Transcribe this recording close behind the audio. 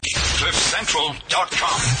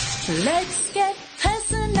CliffCentral.com. Let's get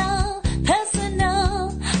personal,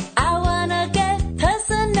 personal. I wanna get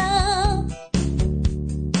personal.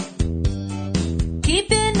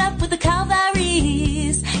 Keeping up with the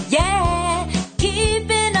Calvaries. Yeah,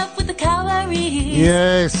 keeping up with the Calvaries.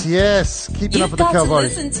 Yes. Keeping up with the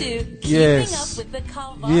Calvaries. Listen to Yes. Keeping Up with the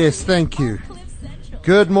Calvaries. Yes, thank you.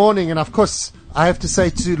 Good morning, and of course, I have to say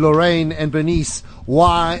to Lorraine and Bernice,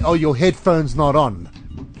 why are your headphones not on?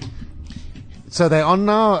 So they're on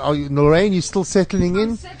now. Are you, Lorraine, you still settling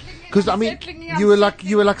in? Because I mean, you were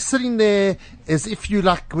like sitting there as if you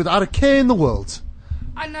like without a care in the world,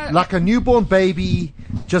 I know. like a newborn baby,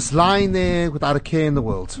 just lying there without a care in the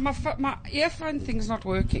world. My earphone thing's not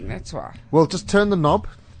working, that's why. Well, just turn the knob.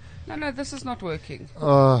 No, this is not working.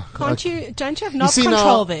 Don't you have knob See,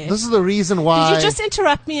 control now, there? this is the reason why. Did you just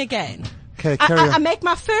interrupt me again? Okay, carry I on. make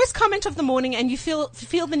my first comment of the morning, and you feel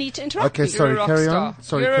the need to interrupt Okay, me. sorry, You're a rock carry star. on.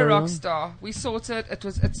 Sorry, You're carry a rock on. star. We sorted it.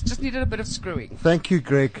 It just needed a bit of screwing. Thank you,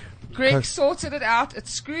 Greg. Greg sorted it out. It's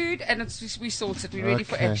screwed, and we sorted. We're ready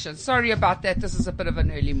for Okay. action. Sorry about that. This is a bit of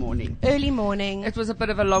an early morning. Early morning. It was a bit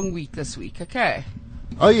of a long week this week. Okay.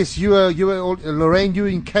 Oh yes, you were Lorraine. You were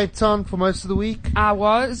in Cape Town for most of the week. I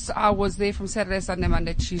was there from Saturday, Sunday,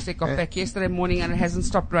 Monday, Tuesday. Got back yesterday morning, and it hasn't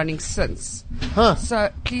stopped running since. Huh? So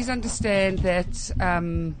please understand that,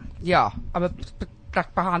 I'm a bit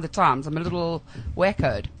like behind the times. I'm a little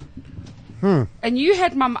wackoed. And you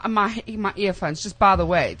had my earphones, just by the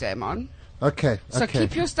way, Damon. Okay. So okay.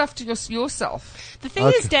 keep your stuff to yourself. The thing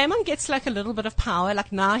Okay. is, Damon gets like a little bit of power.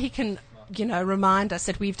 Like now he can, remind us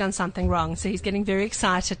that we've done something wrong. So he's getting very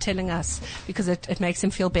excited telling us because it makes him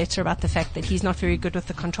feel better about the fact that he's not very good with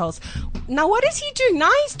the controls. Now what is he doing? Now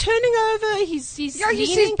he's turning over. He's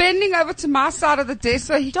He's bending over to my side of the desk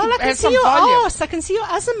so he Don't I can can have see some your volume. arse. I can see your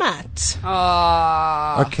azamat.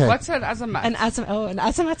 Okay. What's an azamat? An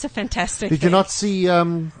azamat's a fantastic Did you thing. not see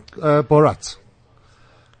Borat?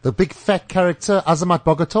 The big fat character Azamat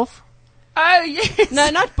Bogatov. Oh, yes. No,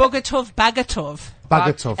 not Bogatov, Bagatov.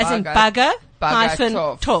 Bogatov. As in Bugger. bugger hyphen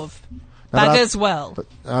Tov. tov. No, Bugger but as well.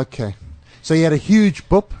 Okay. So he had a huge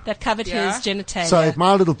boop. That covered Yeah. his genitalia. So if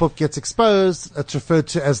my little boop gets exposed, it's referred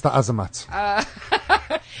to as the Azamat.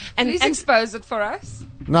 Please expose it for us.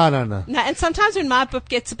 No. No, and sometimes when my book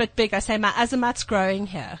gets a bit big, I say my azamat's growing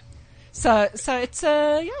here. So it's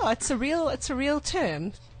a real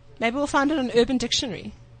term. Maybe we'll find it on Urban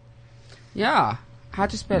Dictionary. Yeah. How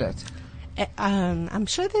to spell it? I'm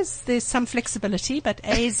sure there's some flexibility, but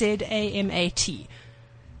AZAMAT.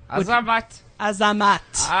 Azamat. Azamat.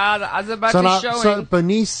 The azamat So is showing. so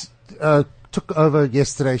Bernice took over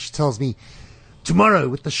yesterday. She tells me tomorrow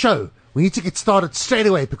with the show we need to get started straight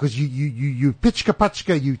away because you pitchka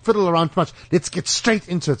patchka, you fiddle around too much. Let's get straight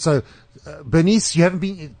into it. So Bernice, you haven't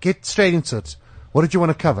been get straight into it. What did you want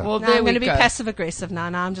to cover? Well, No, there I'm we going to be go. passive aggressive now.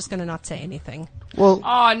 Now I'm just going to not say anything. Well,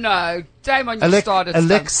 Oh, no. Damon, you started stuff.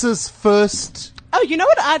 Alexa's first. Oh, you know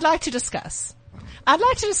what I'd like to discuss? I'd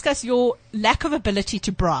like to discuss your lack of ability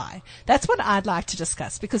to braai. That's what I'd like to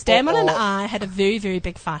discuss because Damon and I had a very, very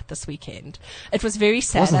big fight this weekend. It was very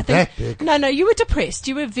sad. Wasn't I think, that big? No, you were depressed.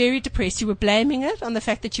 You were very depressed. You were blaming it on the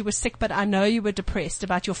fact that you were sick, but I know you were depressed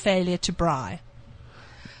about your failure to braai.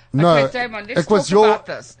 No, Okay, Damon, let's it was talk your. about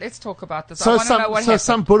this. Let's talk about this. I So want to know what happened.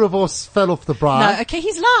 some Boerewors fell off the braai, No, okay,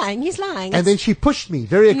 he's lying. He's lying. and then she pushed me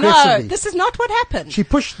very no, aggressively. this is not what happened. She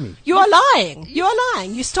pushed me. You are lying. You are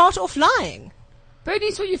lying. You start off lying.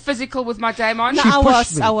 Bernice, were you physical with my Damon? No, She I pushed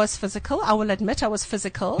was. me. I was physical. I will admit I was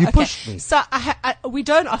physical. You pushed me. So we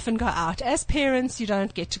don't often go out. As parents, you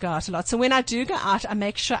don't get to go out a lot. So when I do go out, I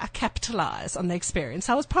make sure I capitalize on the experience.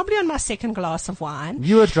 I was probably on my second glass of wine.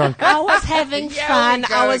 You were drunk. I was having Yeah, fun. we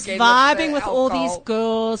go I was again with vibing the with all these alcohol.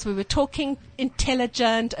 girls. We were talking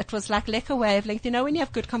intelligent. It was like lekker wavelength. You know, when you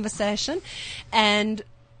have good conversation and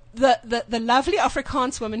the lovely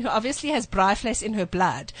Afrikaans woman who obviously has braaivleis in her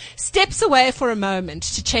blood steps away for a moment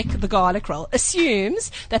to check the garlic roll,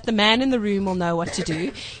 assumes that the man in the room will know what to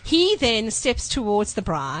do. He then steps towards the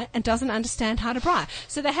braai and doesn't understand how to braai.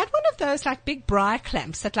 So they had one of those like big braai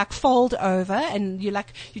clamps that like fold over and you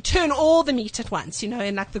turn all the meat at once, in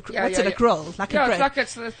like the, Yeah, what's yeah, it, a yeah. grill, like Yeah, a grill.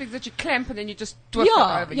 it's the thing that you clamp and then you just twist it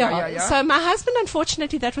over. Yeah. So my husband,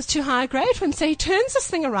 unfortunately, that was too high a grade for him. So he turns this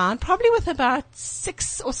thing around, probably with about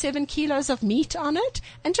 6 or 7 kilos of meat on it,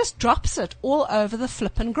 and just drops it all over the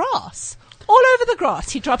flippin' grass. All over the grass.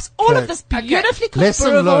 He drops all Okay. of this beautifully cooked Lesson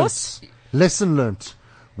boerewors. learnt. Lesson learnt.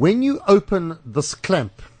 When you open this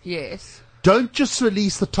clamp, Yes. don't just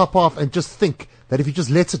release the top off and just think that if you just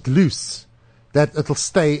let it loose, that it'll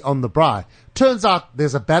stay on the braai. Turns out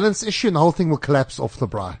there's a balance issue and the whole thing will collapse off the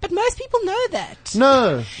braai. But most people know that.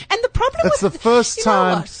 No. And the problem It's the with first you know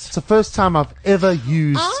time. what? It's the first time I've ever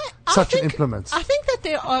used I such think, an implement. I think that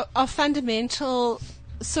there are fundamental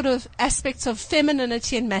sort of aspects of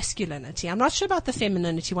femininity and masculinity. I'm not sure about the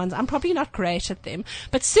femininity ones. I'm probably not great at them.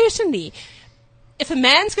 But certainly, if a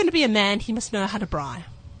man's going to be a man, he must know how to braai.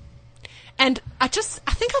 And I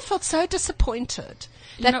think I felt so disappointed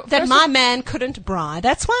that my man couldn't braai.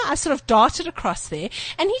 That's why I sort of darted across there.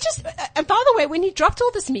 And he just, and by the way, when he dropped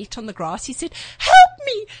all this meat on the grass, he said, help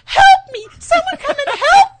me, someone come and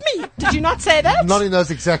help me. Did you not say that? Not in those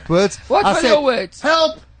exact words. What I were said, your words?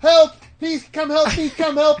 Help, please come help me,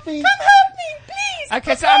 come help me. Come help me, please.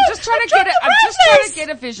 Okay, so I'm just trying to get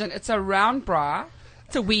a vision. It's a round bra.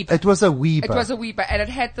 It's a Weber. It was a Weber. It was a Weber, and it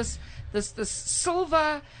had this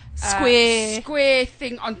silver Square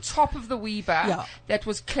thing on top of the Weber that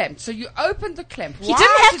was clamped. So you opened the clamp. He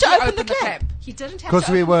didn't have to open the clamp. He didn't have to Because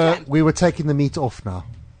open the clamp. we were taking the meat off now.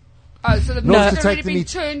 Oh, so the No, meat to had take already the been meat-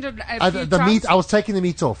 turned a few The times? meat, I was taking the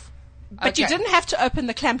meat off. But you Okay. didn't have to open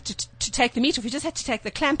the clamp to take the meat off. You just had to take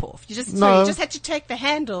the clamp off. You just had to take the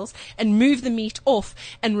handles and move the meat off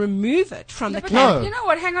and remove it from the But clamp. No. you know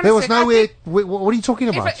what? Hang on There a was second. I nowhere. think What are you talking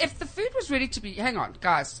about? If the food was ready to be, hang on,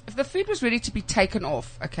 guys. If the food was ready to be taken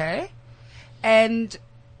off, okay, and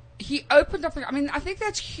he opened up. I think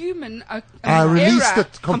that's human. I released error.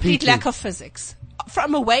 it Complete completely. lack of physics.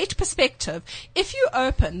 From a weight perspective, if you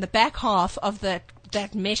open the back half of that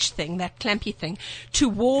mesh thing, that clampy thing,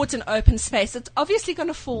 towards an open space, it's obviously going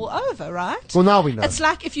to fall over, right? Well, now we know. It's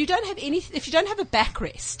like if you don't have a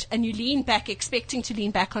backrest and you lean back expecting to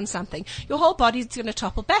lean back on something, your whole body's going to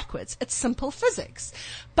topple backwards. It's simple physics.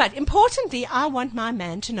 But importantly, I want my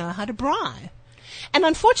man to know how to braai. And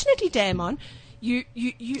unfortunately, Damon, you.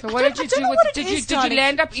 So what did you do with? Did you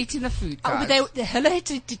land up eating the food, guys? Hulle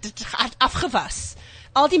het afgewas.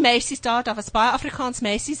 Al die meisies daar was baie Afrikaans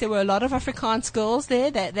meisies. There were a lot of Afrikaans girls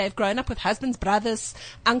there. They've grown up with husbands, brothers,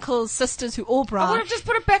 uncles, sisters who all I would braai. have just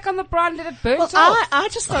put it back on the braai and let it burn Well, off. I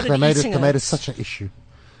just started They made eating it. They made it such an issue.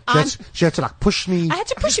 She had to like push me. I had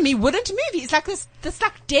to push him. He wouldn't move. He's like this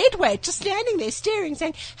like dead weight, just standing there staring,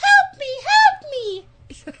 saying, "Help me, help me."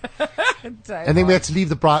 And then we had to leave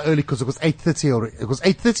the braai early because it was 8:30 already. It was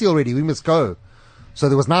 8:30 already. We must go. So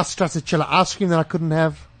there was nice stracciatella ice cream that I couldn't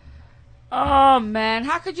have. Oh man,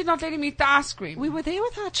 how could you not let him eat the ice cream? We were there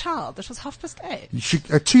with our child. It was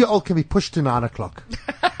 8:30. A 2-year-old can be pushed to 9 o'clock.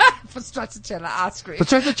 For stracciatella ice cream. But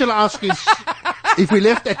stracciatella ice cream, if we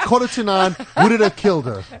left at 8:45, would it have killed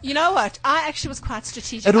her? You know what? I actually was quite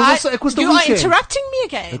strategic. It was the you weekend. are interrupting me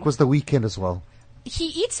again. It was the weekend as well. He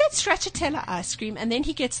eats that stracciatella ice cream and then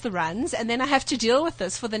he gets the runs and then I have to deal with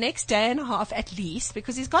this for the next day and a half at least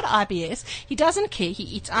because he's got IBS. He doesn't care. He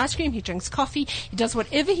eats ice cream. He drinks coffee. He does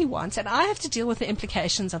whatever he wants and I have to deal with the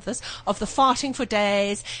implications of this, of the farting for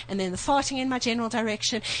days and then the farting in my general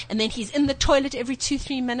direction and then he's in the toilet every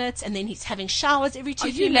 2-3 minutes and then he's having showers every 2-3 Are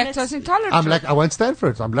you minutes. lactose intolerant? I won't stand for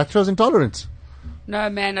it. I'm lactose intolerant.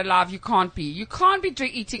 No, man alive, you can't be. You can't be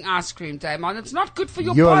eating ice cream, Damon. It's not good for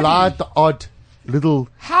your You're body. allowed the odd little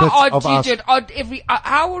How bit odd of do you ice. do it? Odd every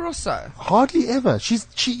hour or so? Hardly ever. She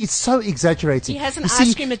is so exaggerating. He has an You ice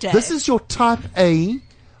see, cream a day. This is your type A,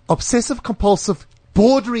 obsessive compulsive,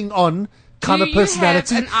 bordering on kind Do of you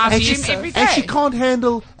personality. have an ice and, cream she, every and she day? can't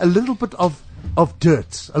handle a little bit of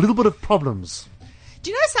dirt, a little bit of problems. Do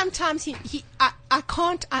you know sometimes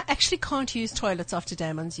I actually can't use toilets after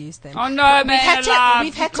Damon's used them. Oh no, man alive.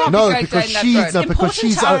 we've had You to- can't No, be going because down that she's road. no, because Important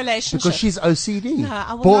she's to our relationship. because she's OCD. No,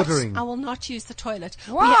 I will bordering. not. I will not use the toilet.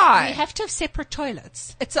 Why? We have to have separate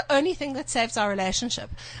toilets. It's the only thing that saves our relationship.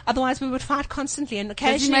 Otherwise, we would fight constantly, and Does he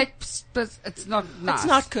occasionally make it's not nice. it's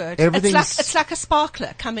not good. Everything's- It's like a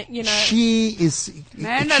sparkler coming. You know, She is.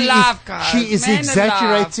 Man she alive, is, guys. She is Man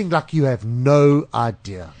exaggerating like you have no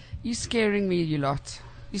idea. You're scaring me, you lot.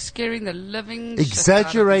 You're scaring the living shit out of me.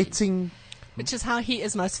 Exaggerating. which is how he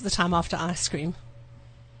is most of the time after ice cream.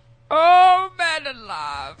 Oh, man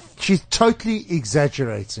alive. She's totally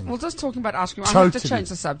exaggerating. Well, just talking about ice cream, I have to Totally. change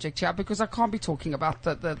the subject here because I can't be talking about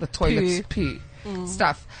the toilets poo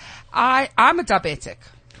stuff. I'm a diabetic.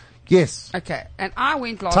 Yes. Okay. And I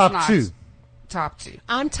went last Type night. 2. Type 2.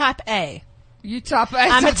 I'm type A. You type A.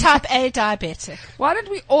 I'm a type A diabetic. Why don't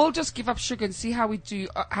we all just give up sugar and see how we do,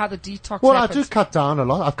 how the detox Well, I happens? do cut down a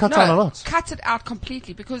lot. I've cut down a lot. Cut it out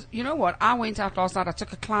completely because you know what? I went out last night. I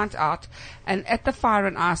took a client out, and at the Fire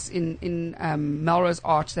and Ice in Melrose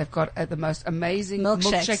Arch, they've got the most amazing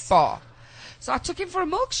Milkshakes. milkshake bar. So I took him for a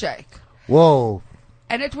milkshake, Whoa.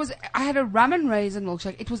 And I had a rum and raisin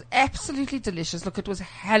milkshake. It was absolutely delicious. Look, it was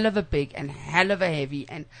hell of a big and hell of a heavy,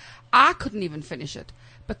 and I couldn't even finish it.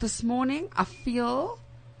 But this morning, I feel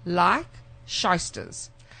like shysters.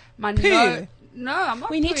 My Poo. No, I'm not.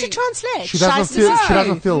 We need to pooing. translate. She doesn't Shysters feel- is she poo.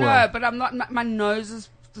 doesn't feel no, well. but I'm not. My nose is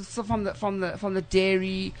from the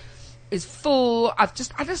dairy is full. I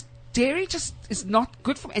just dairy just is not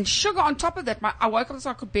good for me. And sugar on top of that. I woke up so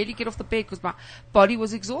I could barely get off the bed because my body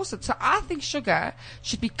was exhausted. So I think sugar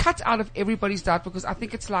should be cut out of everybody's diet because I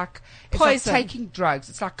think it's like Poison. taking drugs.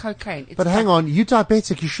 It's like cocaine. It's But hang on, you're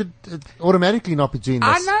diabetic. You should automatically not be doing this.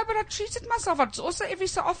 I know, but I treated myself. Also, every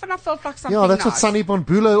so often I felt like something Yeah, that's what nice. Sunny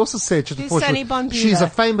Bonbulo also said. Just Who's before she- Sunny Bonbulo? She's a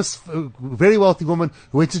famous, very wealthy woman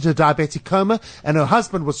who went into a diabetic coma, and her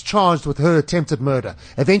husband was charged with her attempted murder.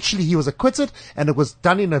 Eventually, he was acquitted, and it was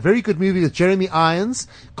done in a very good movie with Jeremy Irons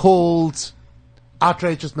called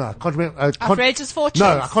Outrageous. No, I can't remember. Outrageous Fortunes.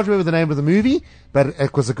 No, I can't remember the name of the movie, but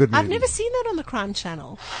it was a good movie. I've never seen that on the Crime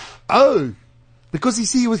Channel. Oh, because you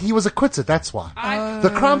see, he was acquitted. That's why.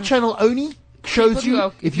 The Crime Channel only shows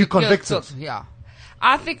you if you're convicted. Yeah.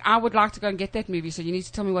 I think I would like to go and get that movie, so you need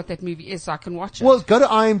to tell me what that movie is so I can watch it. Well, go to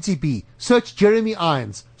IMDb, search Jeremy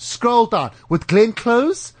Irons, scroll down. With Glenn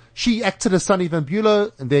Close, she acted as Sunny Van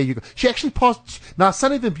Bulow, and there you go. She actually passed. Now,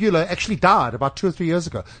 Sunny Van Bulow actually died about 2 or 3 years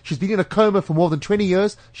ago. She's been in a coma for more than 20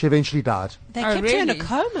 years. She eventually died. They Oh, kept her in a really?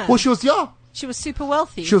 coma. Well, she was super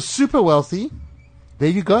wealthy. She was super wealthy. There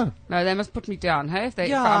you go. No, they must put me down, hey? If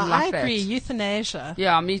yeah, I'm like I agree. That. Euthanasia.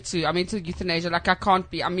 Yeah, me too. I'm into euthanasia. Like, I can't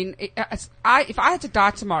be. I mean, if I had to die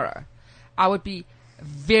tomorrow, I would be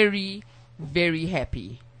very, very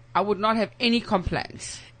happy. I would not have any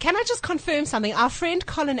complaints. Can I just confirm something? Our friend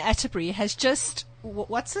Colin Atterbury has just...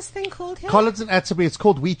 What's this thing called here? Collins and Atterbury, it's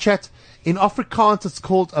called WeChat. In Afrikaans, it's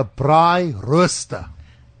called a braai rooster.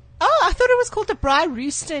 Oh, I thought it was called a braai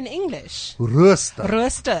rooster in English. Rooster.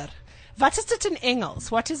 Rooster. Wat is it in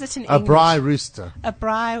Engels? What is it in A English? braai rooster. A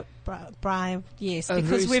braai, yes, A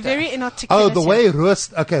because we're rooster. very inarticulate. Oh, the way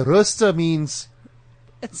rooster. Okay, rooster means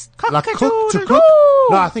It's like cook, to cock-a-doodle-doo. cook.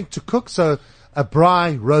 No, I think to cook. So a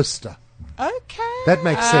braai roaster. Okay. That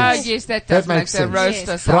makes sense. Yes, that does make makes sense. sense.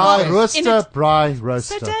 Roaster. Yes. sound. Braai In rooster, it- braai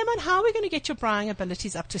roaster. So, Damon, how are we going to get your braaiing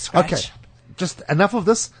abilities up to scratch? Okay, just enough of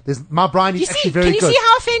this. My brain You is see, actually very can you good. see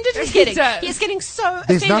how offended he's getting? does. He's getting so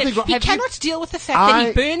There's offended. nothing wrong- He Have you- cannot deal with the fact that he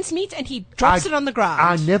I- burns meat and he drops it on the ground.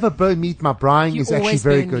 I never burn meat. My brain You is actually always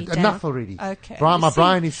very burn good. meat, Enough Damon. already. Okay. Brian, You my see,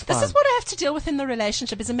 brain is fine. This is what I have to deal with in the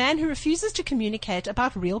relationship, is a man who refuses to communicate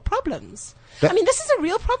about real problems. That- I mean, this is a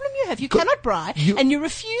real problem you have. You cannot braai, and you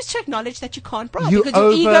refuse to acknowledge that you can't braai You because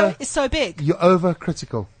your ego is so big. You're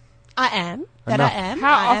overcritical. I am. That Enough. I am.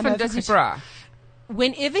 How I am often does he overcritical. bra?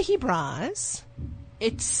 Whenever he braais,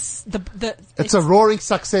 it's It's a roaring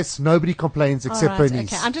success. Nobody complains except all right,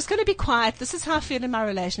 Bernice. okay. I'm just going to be quiet. This is how I feel in my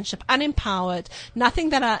relationship. Unempowered. Nothing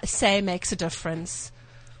that I say makes a difference.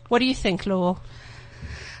 What do you think, Law?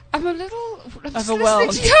 I'm a little just Overwhelmed.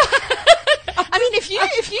 listening to you. I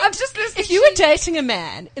mean, I'm just listening if you to were dating a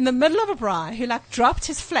man in the middle of a braai who like dropped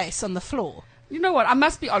his face on the floor, You know what? I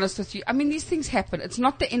must be honest with you. I mean, these things happen. It's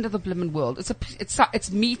not the end of the blimmin' world. It's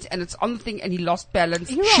meat and it's on the thing and he lost balance.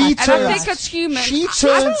 You're She right. And turns- I think it's human. She I'm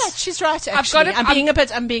turns. right. She's right. I've Actually, got it.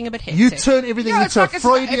 I'm being a bit hectic. You turn everything Yeah, it's into like a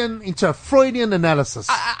it's- into a Freudian analysis.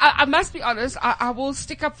 I must be honest. I will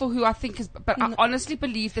stick up for who I think is, but I honestly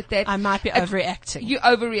believe that I might be overreacting. You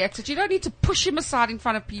overreacted. You don't need to push him aside in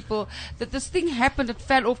front of people. That this thing happened, it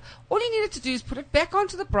fell off. All you needed to do is put it back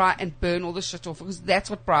onto the braai and burn all the shit off, because that's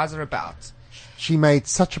what braais are about. She made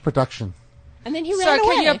such a production. And then he So ran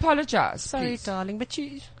away. can you apologize? Sorry, please? darling, but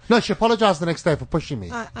No, she apologized the next day for pushing me.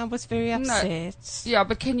 I was very upset. Yeah,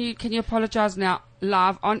 but can you apologize now,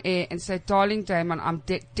 live on air, and say, darling Damon, I'm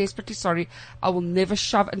desperately sorry. I will never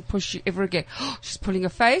shove and push you ever again. She's pulling a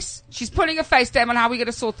face. She's pulling a face, Damon. How are we going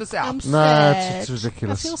to sort this out? I'm No, sad. it's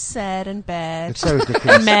ridiculous. I feel sad and bad. It's so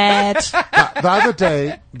ridiculous. Mad. the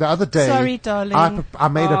other day. Sorry, darling. I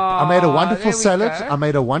made a wonderful there we salad. go. I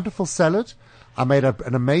made a wonderful salad. I made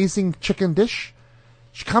an amazing chicken dish.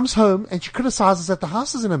 She comes home and she criticizes that the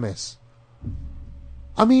house is in a mess.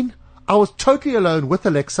 I mean, I was totally alone with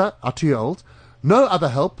Alexa, our 2-year-old, no other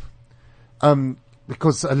help,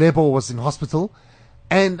 because Alebo was in hospital,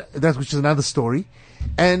 and which is another story.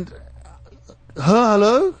 And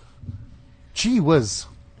hello, gee whiz.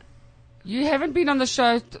 You haven't been on the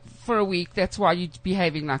show for a week. That's why you're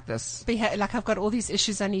behaving like this. Like I've got all these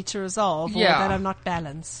issues I need to resolve, Yeah. or that I'm not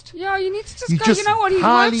balanced. Yeah, you need to just You go. just You know what? He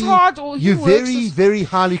highly, works hard, or he you're works. very, very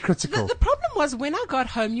highly critical. The problem was, when I got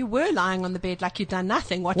home, you were lying on the bed like you'd done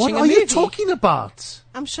nothing, watching What a are movie. you talking about?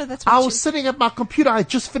 I'm sure that's what I was sitting at my computer. I had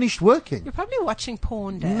just finished working. You're probably watching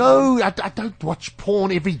porn, Dad. No, I don't watch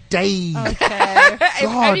porn every day. Okay.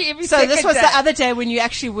 God. Every So this second was day. the other day when you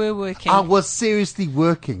actually were working. I was seriously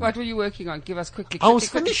working. What were you working on? Give us quickly. I was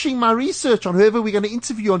quickly. finishing my research on whoever we're going to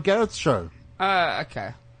interview on Gareth's show.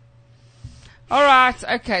 Okay. All right.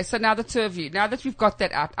 Okay. So now the two of you. Now that we've got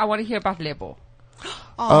that out, I want to hear about Lebo.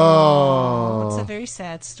 Oh, it's a very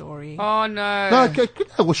sad story. Oh no.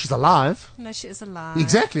 No, well, she's alive. No, she is alive.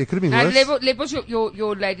 Exactly. It could have been And worse. Lebo's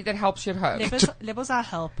your lady that helps you at home. Lebo's our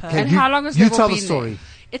helper. Okay, And how long has you Lebo tell the been story. there?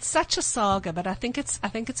 It's such a saga, but I think it's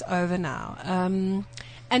over now.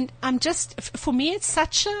 And I'm just, for me, it's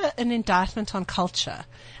such an indictment on culture.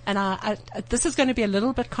 And I this is going to be a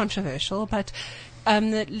little bit controversial, but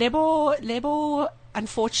Lebo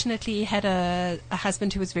unfortunately had a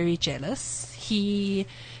husband who was very jealous. He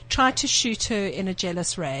tried to shoot her in a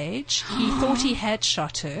jealous rage. He thought he had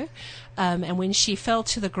shot her, and when she fell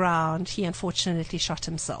to the ground, he unfortunately shot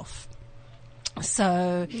himself.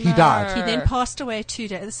 So He died. he then passed away 2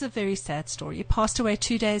 days. This is a very sad story. He passed away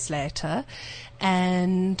 2 days later,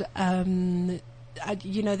 and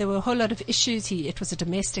there were a whole lot of issues. It was a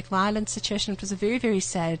domestic violence situation. It was a very, very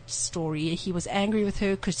sad story. He was angry with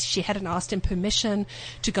her because she hadn't asked him permission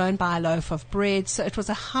to go and buy a loaf of bread. So it was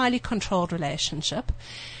a highly controlled relationship.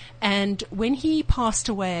 And when he passed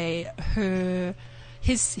away,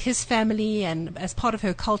 his family, and as part of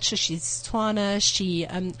her culture, she's Tswana, she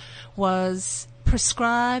was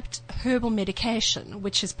prescribed herbal medication,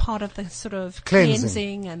 which is part of the sort of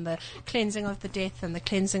cleansing and the cleansing of the death and the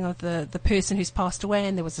cleansing of the person who's passed away.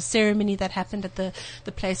 And there was a ceremony that happened at the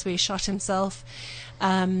place where he shot himself, so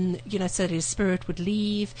that his spirit would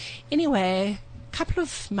leave. Anyway, a couple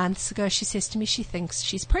of months ago, she says to me she thinks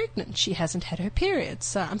she's pregnant. She hasn't had her period.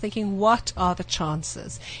 So I'm thinking, what are the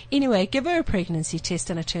chances? Anyway, give her a pregnancy test,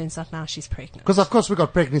 and it turns out now she's pregnant. Because, of course, we've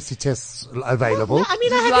got pregnancy tests available. No, I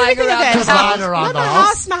mean, I have lying everything around available. Just lying around No, the my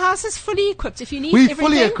house. My house is fully equipped. If you need We're everything,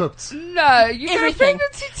 fully equipped. No, you got a everything.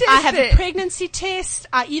 pregnancy test. I have there. a pregnancy test.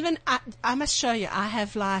 I must show you. I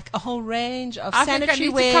have like a whole range of I think I sanitary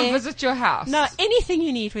need wear. to come visit your house. No, anything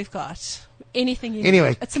you need, we've got. Anything you Anyway.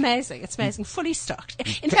 need. It's amazing. It's amazing. Fully stocked.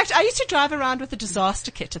 In fact, I used to drive around with a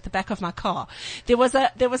disaster kit at the back of my car. There was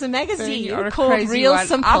a magazine You're a called crazy Real one.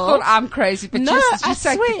 Simple. I thought I'm crazy, but No, just I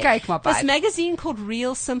take swear. the cake, my This babe. magazine called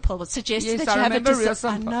Real Simple was suggested Yes, that I you have remember a Real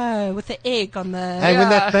Simple. I know, with the egg on the. And when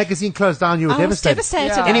that magazine closed down, you were I was devastated.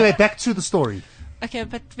 devastated. Yeah. Anyway, back to the story. Okay,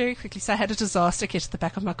 but very quickly. So I had a disaster kit at the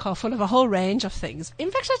back of my car full of a whole range of things.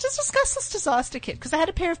 In fact, I just discussed this disaster kit because I had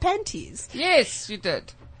a pair of panties. Yes, you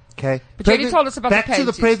did. Okay. But you already told us about the back to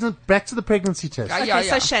the panties. back to the pregnancy test. Okay. Okay,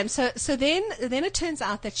 Yeah. so shame. So then it turns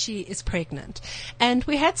out that she is pregnant, and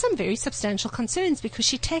we had some very substantial concerns because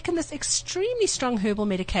she'd taken this extremely strong herbal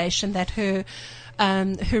medication that her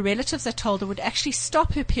relatives had told her would actually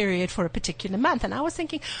stop her period for a particular month. And I was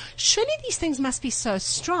thinking, surely these things must be so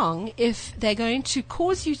strong if they're going to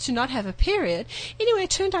cause you to not have a period. Anyway, it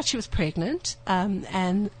turned out she was pregnant,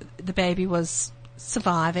 and the baby was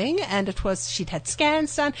surviving, and she'd had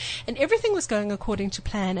scans done, and everything was going according to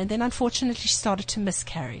plan. And then unfortunately she started to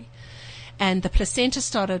miscarry, and the placenta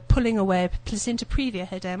started pulling away. Placenta previa,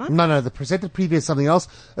 hey Damon? No, the placenta previa is something else.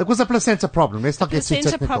 It was a placenta problem. Let's not get too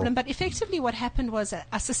Placenta technical. problem, but effectively what happened was,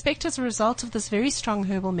 I suspect as a result of this very strong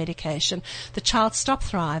herbal medication, the child stopped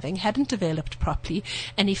thriving, hadn't developed properly,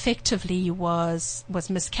 and effectively was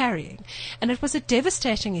miscarrying. And it was a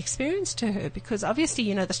devastating experience to her because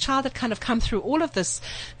obviously, this child had kind of come through all of this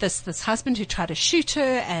husband who tried to shoot her,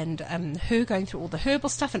 and her going through all the herbal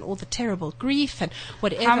stuff and all the terrible grief and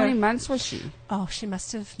whatever. How many months was she? Oh, she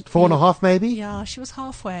must have 4.5 maybe? Yeah, she was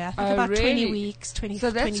halfway. I think Oh, about 20 really? weeks, 20, So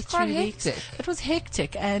that's 23 quite weeks. hectic. It was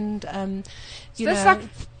hectic, and So that's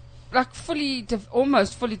like fully,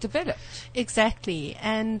 almost fully developed. exactly.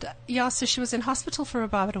 And so she was in hospital for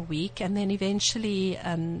about a week, and then eventually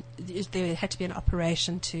there had to be an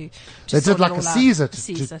operation to They sort did it like all a out. Caesar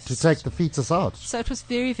Caesar. to take the fetus out. So it was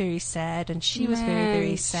very, very sad, and she was very, Man,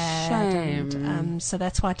 very sad. shame. And so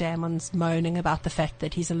that's why Damon's moaning about the fact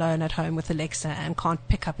that he's alone at home with Alexa and can't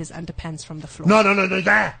pick up his underpants from the floor. No,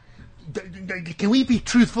 there. Can we be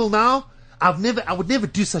truthful now? I would never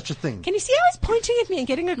do such a thing. Can you see how he's pointing at me and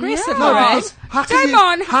getting aggressive? Yeah. No, Lorraine? because how can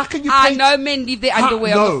Damon, how can you I paint, know men leave their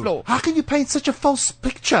underwear on the floor. How can you paint such a false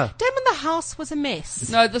picture? Damon, the house was a mess.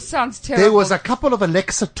 No, this sounds terrible. There was a couple of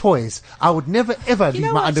Alexa toys. I would never ever You leave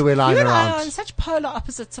know my what? underwear lying you and around. I are on such polar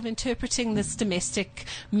opposites of interpreting this domestic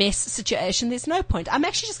mess situation. There's no point. I'm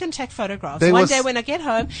actually just going to take photographs There one was- day when I get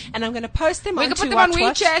home, and I'm going to post them We onto can put them on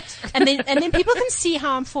Watch, WeChat. and then people can see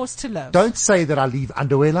how I'm forced to live. Don't say that I leave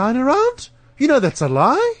underwear lying around. You know that's a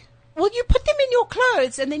lie. Well, you put them in your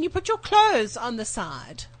clothes, and then you put your clothes on the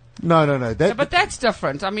side. No. Yeah, but that's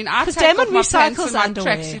different. I mean, I 'Cause take off Damon my pants recycles and my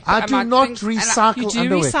underwear. tracksuit I and do my not things, and recycle You do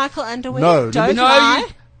underwear. recycle underwear? No, Don't No, lie.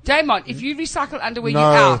 Damon, if you recycle underwear, No,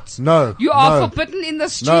 you're out. no, You are no. forbidden in the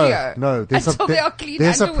studio. No. Until they are clean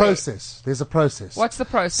there's underwear. a process. There's a process. What's the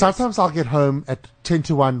process? Sometimes I'll get home at 10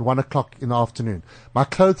 to 1 o'clock in the afternoon. My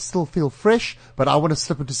clothes still feel fresh, but I want to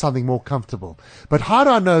slip into something more comfortable. But how do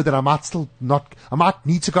I know that I might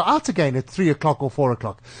need to go out again at 3 o'clock or 4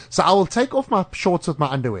 o'clock? So I will take off my shorts with my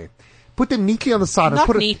underwear, put them neatly on the side, Not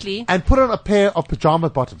and neatly. put on a pair of pajama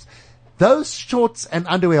bottoms. Those shorts and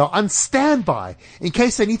underwear are on standby in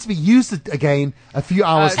case they need to be used again a few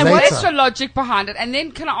hours and later. what's the logic behind it? And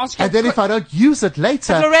then can I ask you? And then if I don't use it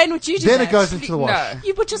later, But Lorraine, would you do then that? it goes into the wash. No.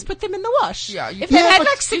 You would just put them in the wash. Yeah, you- if they Yeah, had but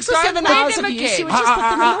like 6 you or don't 7 wear hours them of use, again. you would just put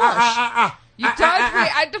them in the wash. You don't wear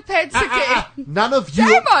underpants again.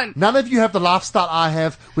 None of you have the lifestyle I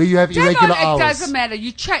have where you have irregular Damon, it hours. doesn't matter.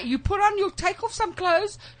 You take off some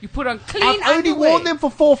clothes, you put on clean I've only underwear. worn them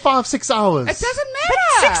for 4, 5, 6 hours. It doesn't But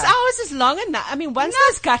matter. 6 hours is long enough. I mean, once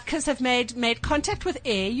those gutkers have made contact with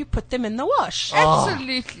air, you put them in the wash.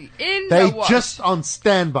 Absolutely. In They the wash. just on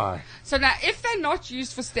standby. So now, if they're not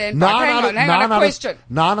used for standby, hang on, a question.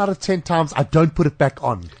 9 out of 10 times I don't put it back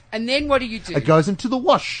on. And then what do you do? It goes into the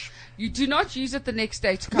wash. You do not use it the next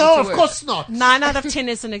day to come No, to of work. course not. 9 out of 10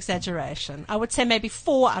 is an exaggeration. I would say maybe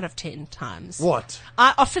 4 out of 10 times. What?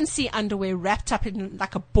 I often see underwear wrapped up in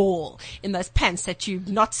like a ball in those pants that you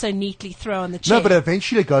not so neatly throw on the chair. No, but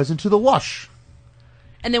eventually it goes into the wash.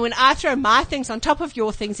 And then when I throw my things on top of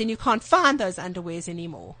your things, then you can't find those underwears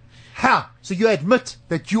anymore. How? So you admit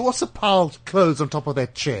that you also piled clothes on top of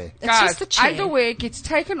that chair? It's Guys, just the chair. underwear gets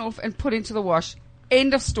taken off and put into the wash.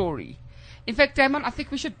 End of story. In fact, Damon, I think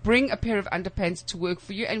we should bring a pair of underpants to work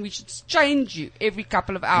for you, and we should change you every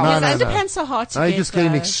couple of hours. No, Yes, no. underpants are hard to No, get. you're just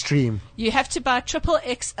getting though. extreme. You have to buy triple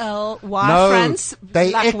XL wide No, fronts,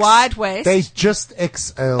 like wide waist. They just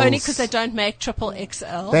XLs. only because they don't make triple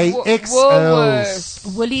XL. They Woolworths.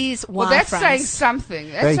 XLs. Woolies wide Well, that's fronts. saying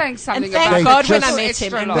something. That's They- saying something And thank about God when just I met extra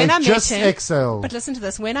him. And large. when They I met just him, XL. but listen to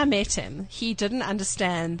this. When I met him, he didn't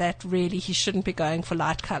understand that really he shouldn't be going for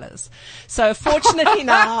light colors. So fortunately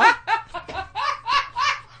now,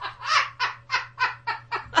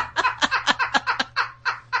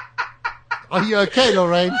 Are you okay,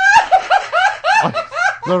 Lorraine?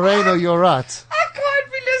 Lorraine, are you alright? I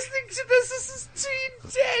can't be listening to this. This is too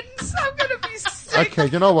intense. I'm going to be sick. Okay,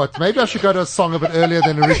 you know what? Maybe I should go to a song a bit earlier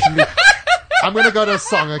than originally. I'm going to go to a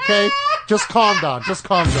song, okay? Just calm down. Just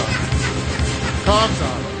calm down. Calm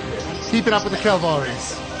down. Keep it up with the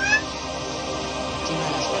Calvaries.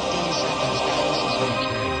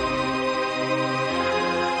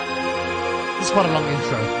 This is quite a long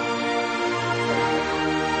intro.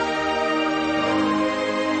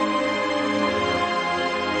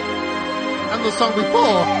 And the song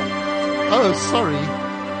before. Oh, sorry.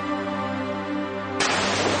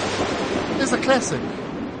 It's a classic.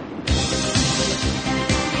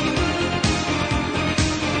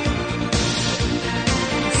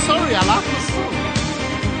 Sorry, I like this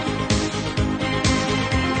song.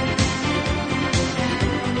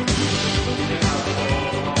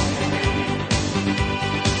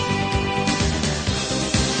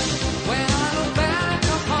 When I look back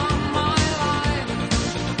upon my life,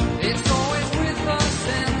 it's always with a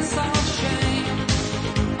sense of shame.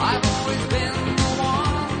 I've always been the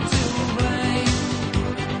one to blame.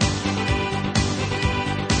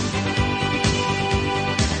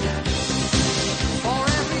 For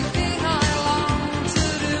everything I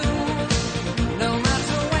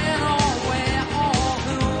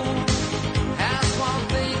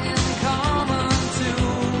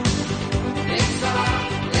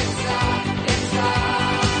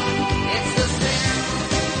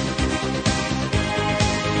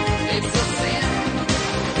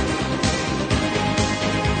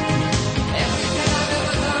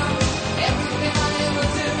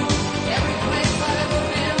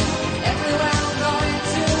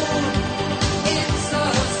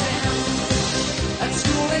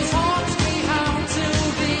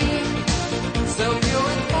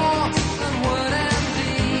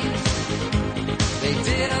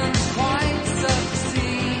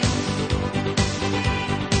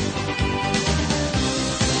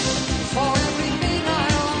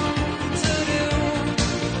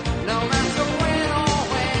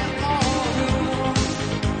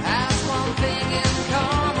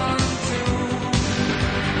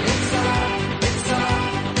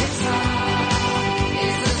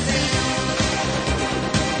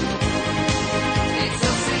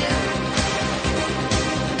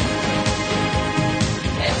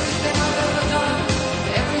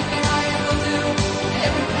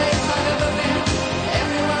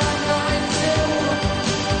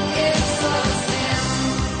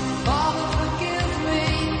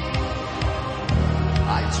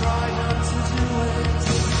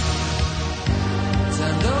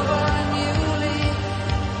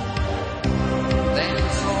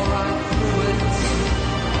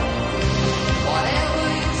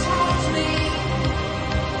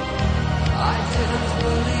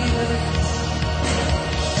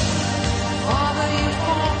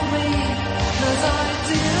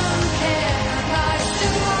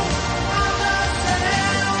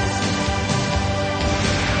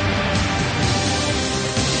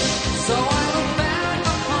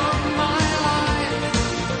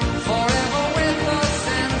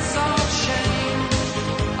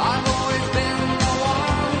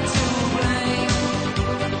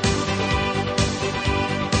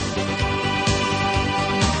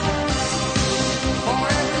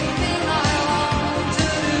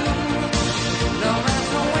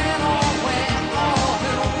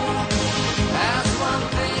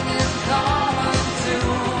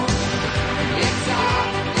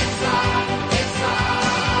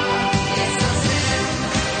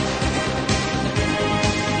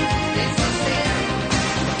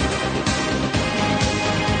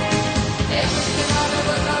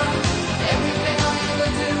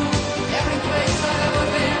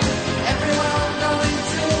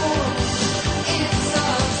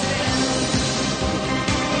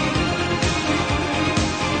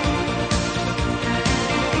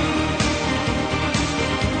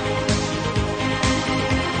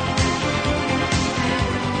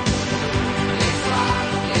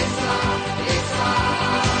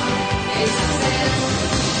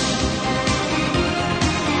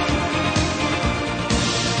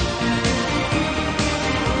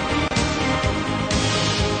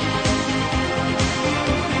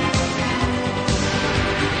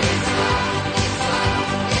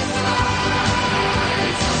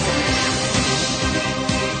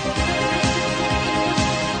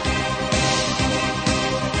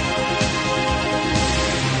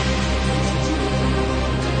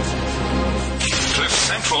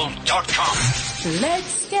CliffCentral.com.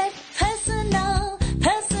 Let's get personal,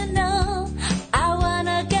 personal. I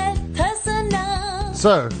wanna get personal.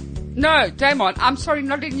 So, No, Damon, I'm sorry,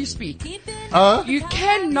 not letting you speak. uh, You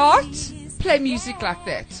cannot play music like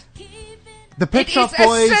that. the Pet It Shop is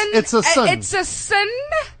Boys, sin. it's a sin. It's a sin.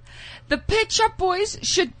 The Pet Shop Boys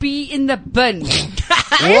should be in the bin.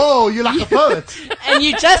 Whoa, you're like a poet. And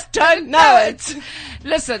you just don't know it.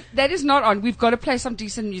 Listen, that is not on. We've got to play some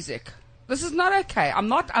decent music. This is not okay.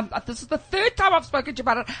 This is the third time I've spoken to you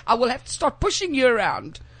about it. I will have to start pushing you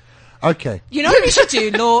around. Okay. You know what we should do,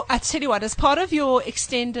 Law? I tell you what, as part of your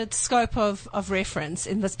extended scope of reference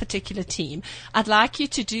in this particular team, I'd like you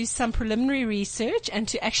to do some preliminary research and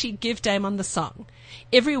to actually give Damon the song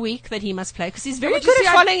every week that he must play, because he's very But you good see,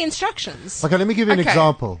 at following instructions. Okay, let me give you an Okay.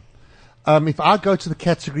 example. If I go to the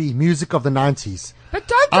category music of the 90s, But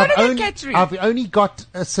don't go to that category. I've only got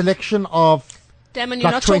a selection of Damon, you're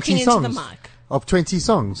like not 20 talking into songs. the mic. Of 20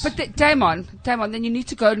 songs. But Damon, then you need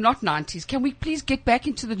to go not 90s. Can we please get back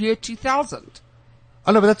into the year 2000?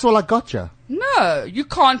 Oh no, but that's all I got you. No, you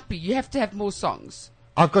can't be. You have to have more songs.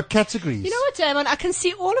 I've got categories. You know what, Damon? I can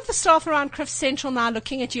see all of the staff around Cliff Central now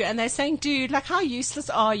looking at you, and they're saying, dude, like, how useless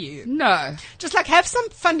are you? No. Just like have some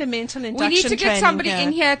fundamental induction We need to get training somebody here.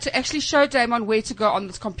 in here to actually show Damon where to go on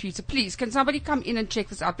this computer. Please, can somebody come in and check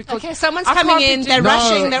this out? Because Okay, someone's I coming can't be in. doing- They're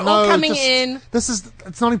rushing. They're all coming just- in.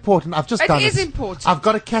 It's not important. I've just It done it. is important. I've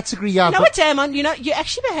got a category. Yeah, You know what, Damon? You know, you're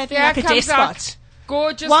actually behaving There like a comes despot. out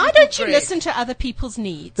gorgeous. Why little don't you Greg. listen to other people's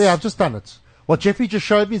needs? Yeah, I've just done it. What Jeffrey just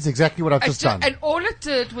showed me is exactly what I've It's just done. And all it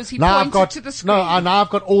did was he Now pointed I've got to the screen. now I've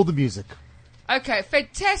got all the music. Okay,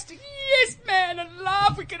 fantastic. Yes, man, I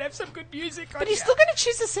love. We can have some good music. But he's still going to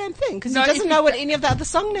choose the same thing because No, he if doesn't he- know what any of the other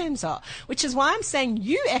song names are. Which is why I'm saying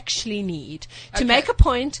you actually need to Okay. make a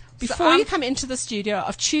point before I'm- you come into the studio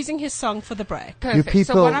of choosing his song for the break. Perfect. You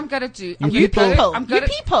So people- what I'm going to do, I'm you gonna people- go, I'm You gonna,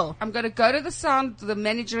 people. I'm going to go to the sound, the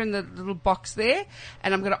manager in the little box there,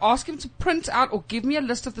 and I'm going to ask him to print out or give me a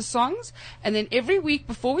list of the songs, and then every week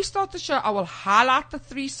before we start the show, I will highlight the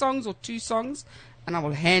 3 songs or 2 songs, and I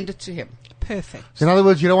will hand it to him. Perfect. So in other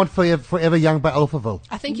words, you don't want Forever Young by Alphaville.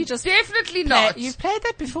 I think you just Definitely play, not. you've played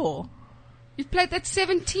that before. You've played that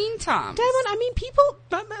 17 times. Damon, I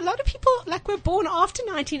mean, a lot of people like were born after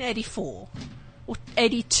 1984 or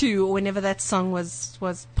 82 or whenever that song was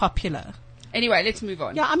popular. Anyway, let's move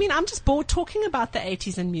on. Yeah, I mean, I'm just bored talking about the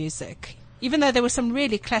 80s and music. Even though there were some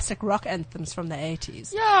really classic rock anthems from the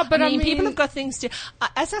 80s. Yeah, but I mean- people have got things to...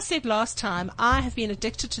 As I said last time, I have been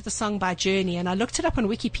addicted to the song by Journey, and I looked it up on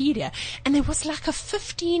Wikipedia, and there was like a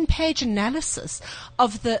 15-page analysis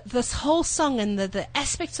of this whole song and the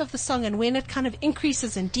aspects of the song and when it kind of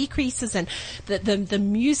increases and decreases and the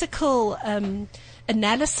musical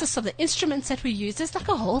analysis of the instruments that we use. There's like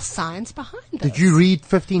a whole science behind it. Did you read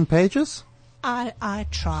 15 pages? I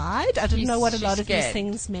tried. I didn't know what a She's lot of these scared.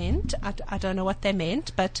 things meant. I don't know what they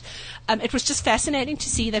meant, but it was just fascinating to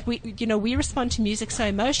see that we respond to music so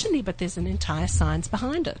emotionally, but there's an entire science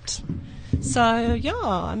behind it. So yeah,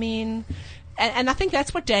 I mean, and I think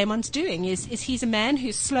that's what Damon's doing is he's a man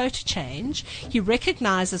who's slow to change. He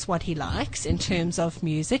recognizes what he likes in terms of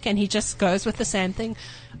music, and he just goes with the same thing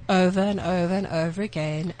over and over and over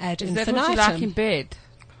again ad Is that infinitum. what you like in bed?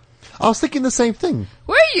 I was thinking the same thing.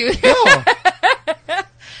 Were you? Yeah.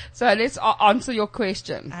 So let's answer your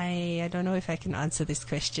question. I don't know if I can answer this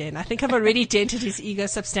question. I think I've already dented his ego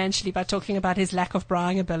substantially by talking about his lack of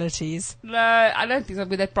braaiing abilities. No, I don't think so.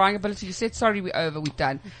 With that braaiing ability, you said, sorry, we're over, we're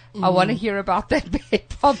done. I want to hear about that bed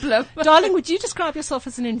problem. Darling, would you describe yourself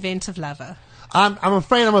as an inventive lover? I'm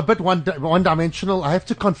afraid I'm a bit one-dimensional. I have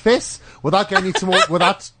to confess, without going into more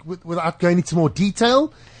without going into more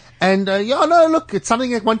detail. And look, it's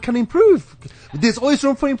something that one can improve. There's always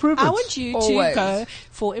room for improvement. I want you to Always. go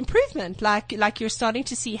for improvement. Like you're starting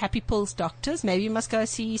to see happy pills doctors. Maybe you must go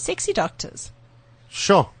see sexy doctors.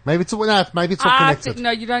 Sure, maybe it's all connected.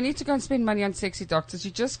 No, you don't need to go and spend money on sexy doctors.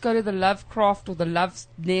 You just go to the Lovecraft or the Love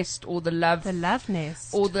Nest or the Love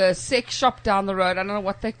Nest. or the sex shop down the road. I don't know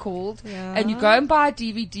what they're called. Yeah. And you go and buy a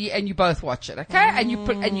DVD and you both watch it, okay? And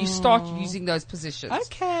you start using those positions.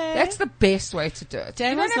 Okay. That's the best way to do it. You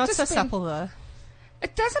don't Damon's have not to so spend- supple though.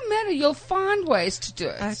 It doesn't matter. You'll find ways to do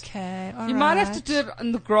it. Okay, all You might have to right. do it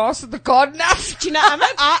in the grass of the garden house. Do you know,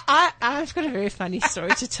 I've got a very funny story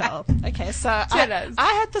to tell. Okay, so Tell us.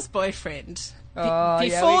 I had this boyfriend. Oh,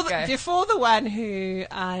 here before we go. before the one who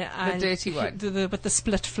I The dirty one. with the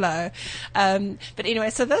split flow. But anyway,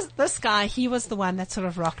 so this guy, he was the one that sort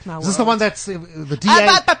of rocked my world. Is this the one that's the DA?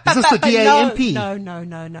 Is this the DAMP?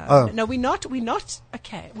 No. Oh. No, we're not,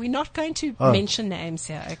 okay, we're not going to mention names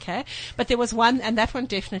here, okay? But there was one, and that one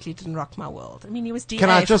definitely didn't rock my world. I mean, he was DA, Can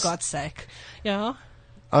I for just- God's sake. Yeah?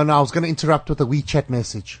 Oh no, I was going to interrupt with a WeChat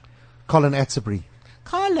message. Colin Atterbury.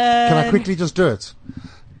 Colin. Can I quickly just do it?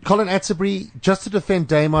 Colin Atterbury, just to defend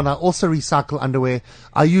Damon, I also recycle underwear.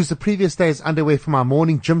 I use the previous day's underwear for my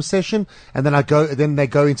morning gym session, and then they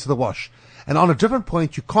go into the wash. And on a different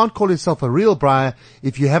point, you can't call yourself a real briar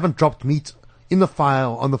if you haven't dropped meat in the fire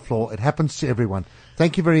or on the floor. It happens to everyone.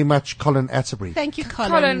 Thank you very much, Colin Atterbury. Thank you,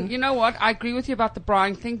 Colin. Colin, you know what? I agree with you about the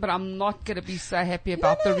Brian thing, but I'm not going to be so happy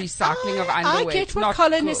about the recycling of underwear. I get It's what not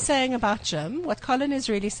Colin cool. is saying about gym. What Colin is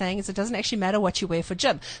really saying is it doesn't actually matter what you wear for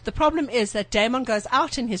gym. The problem is that Damon goes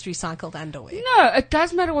out in his recycled underwear. No, it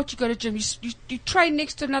does matter what you go to gym. You train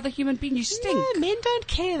next to another human being. You stink. No, men don't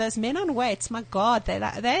care. Those men on weights, my God, they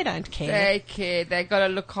don't care. They care. They got to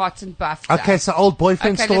look hot and buff. Okay, so old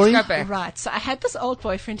boyfriend Okay, story. let's go back. Right, so I had this old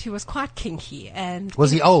boyfriend who was quite kinky, and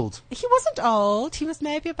Was he old? he wasn't old. He was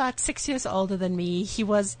maybe about 6 years older than me. He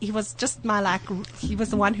was just he was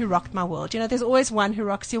the one who rocked my world. You know, there's always one who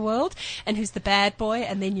rocks your world and who's the bad boy,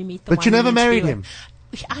 and then you meet the But one you who never need to be married with. him.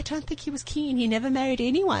 I don't think he was keen. He never married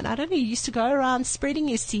anyone. I don't know. He used to go around spreading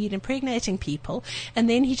his seed, impregnating people, and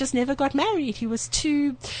then he just never got married. He was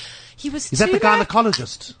too Is that the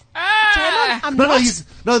gynecologist? Ah! I'm No, not.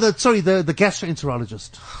 the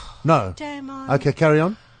gastroenterologist. No. Damon. Okay, carry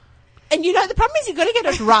on. And you know, the problem is you've got to get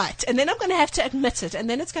it right, and then I'm going to have to admit it, and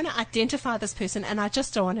then it's going to identify this person, and I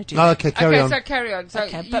just don't want to do that. Okay, carry on. So carry on. So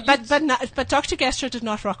Okay, you- but Dr. Gastro did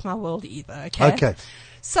not rock my world either. Okay. Okay.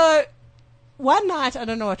 So one night, I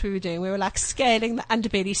don't know what we were doing. We were like scaling the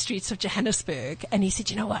underbelly streets of Johannesburg, and he said,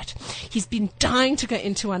 "You know what? He's been dying to go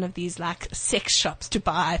into one of these like sex shops to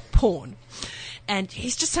buy porn." And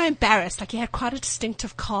he's just so embarrassed. Like, he had quite a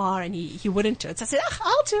distinctive car and he wouldn't do it. So I said,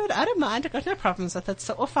 I'll do it. I don't mind. I got no problems with it.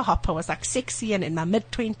 So off I hop. I was like sexy and in my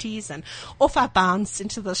mid-20s, and off I bounced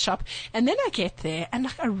into the shop. And then I get there and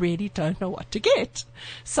like, I really don't know what to get.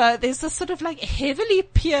 So there's this sort of like heavily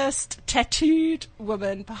pierced, tattooed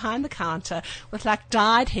woman behind the counter with like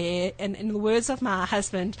dyed hair. And in the words of my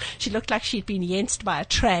husband, she looked like she'd been yentsed by a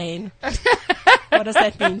train. What does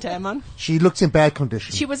that mean, Damon? She looked in bad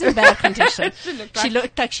condition. She was in bad condition. She looked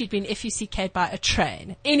Looked like she'd been FUCK'd by a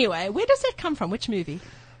train. Anyway, where does that come from? Which movie?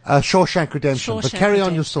 Shawshank Redemption. But Shawshank carry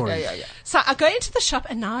on your Redemption. story. Yeah. So I go into the shop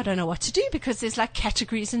and now I don't know what to do because there's like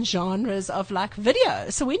categories and genres of like video.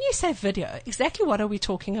 So when you say video, exactly what are we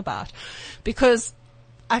talking about? Because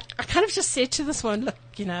I kind of just said to this one, look,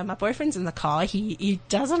 you know, my boyfriend's in the car. He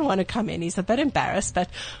doesn't want to come in. He's a bit embarrassed, but,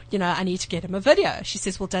 you know, I need to get him a video. She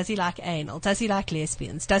says, well, does he like anal? Does he like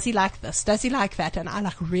lesbians? Does he like this? Does he like that? And I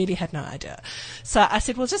like really had no idea. So I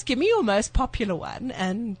said, well, just give me your most popular one.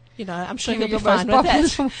 And, you know, I'm sure Give me he'll be your fine most with that.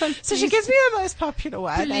 popular one, So she please. gives me her most popular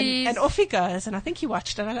one Please. and off he goes. And I think he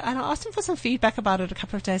watched it. And I asked him for some feedback about it a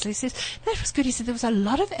couple of days later. He says, that was good. He said there was a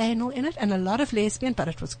lot of anal in it and a lot of lesbian, but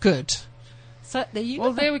it was good. So there you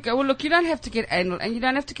Well, go. there we go. Well, look, you don't have to get anal and you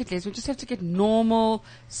don't have to get lesbian. You just have to get normal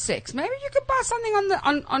sex. Maybe you could buy something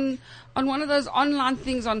on one of those online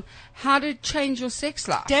things on how to change your sex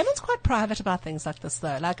life. Damon's quite private about things like this,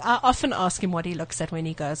 though. Like, I often ask him what he looks at when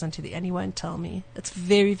he goes onto and he won't tell me. It's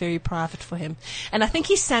very, very private for him. And I think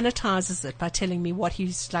he sanitizes it by telling me what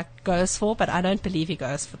he's like goes for, but I don't believe he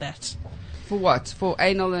goes for that. For what? For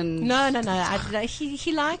anal and... No.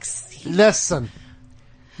 He likes. Listen.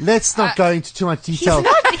 Let's not go into too much He's detail.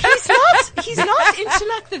 not into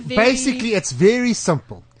like the very. Basically, it's very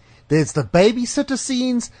simple. There's the babysitter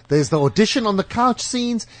scenes, there's the audition on the couch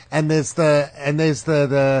scenes, and there's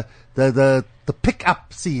the pick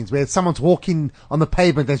up scenes where someone's walking on the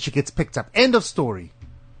pavement and she gets picked up. End of story.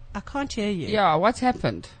 I can't hear you. Yeah, what's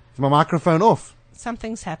happened? Is my microphone off?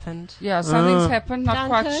 Something's happened. Yeah, something's happened. Not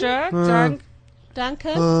quite Duncan? sure.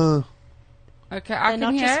 Duncan, Okay, I they're can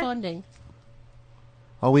not hear. responding.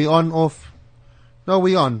 Are we on, off? No,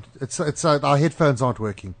 we on. It's our headphones aren't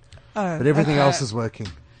working, Oh, but everything Okay. else is working.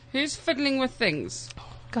 Who's fiddling with things?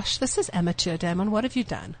 gosh, this is amateur, Damon. What have you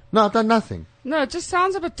done? No, I've done nothing. No, it just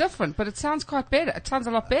sounds a bit different, but it sounds quite better. It sounds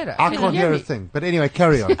a lot better. I Can can't you hear a me? thing. But anyway,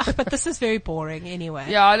 carry on. But this is very boring anyway.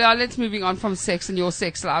 Yeah, let's moving on from sex and your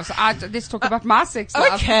sex lives. Let's talk about my sex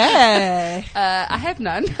life. Okay. I have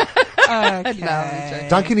none. Okay. No, I'm joking.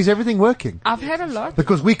 Duncan, is everything working? I've had a lot.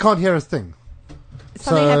 Because we can't hear a thing.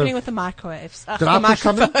 Something So- happening with the microwaves. Did I the push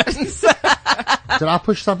something? microphones. Did I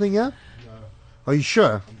push something here? No. Are you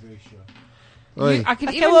sure? I'm very sure. Oi. I can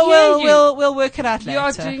Okay, even well, hear you. we'll work it out You are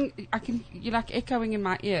later. doing. You're like echoing in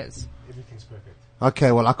my ears.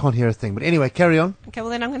 Okay, well, I can't hear a thing. But anyway, carry on. Okay, well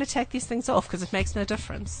then I'm going to take these things off because it makes no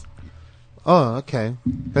difference. Oh, okay.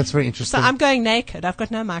 That's very So interesting. I'm going naked. I've got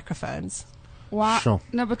no microphones. Why? Sure.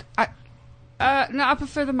 No, but I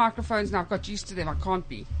prefer the microphones now. I've got used to them. I can't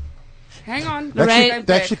be. Hang on. They're Lorraine- actually,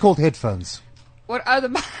 they're actually called headphones. What other?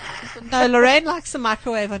 No, Lorraine likes the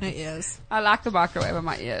microwave on her ears. I like the microwave on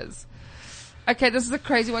my ears. Okay, this is a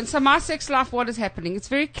crazy one. So my sex life, what is happening? It's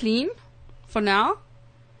very clean for now.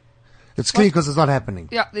 It's clear because it's not happening.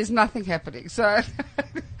 Yeah, there's nothing happening. So,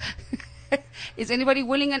 is anybody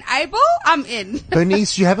willing and able? I'm in.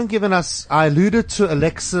 Bernice, you haven't given us, I alluded to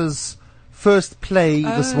Alexa's first play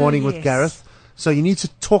this morning with yes. Gareth. So you need to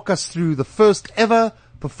talk us through the first ever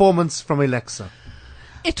performance from Alexa.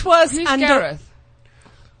 It was Who's under. Gareth?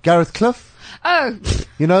 Gareth Cliff. Oh,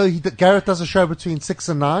 You know, Gareth does a show between 6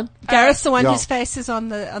 and 9. Gareth's the one Yeah. whose face is on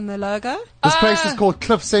the logo. This place is called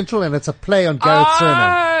Cliff Central, and it's a play on Gareth's surname.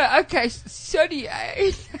 oh, okay. Sorry,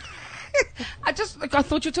 I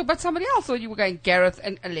thought you were talking about somebody else, or you were going Gareth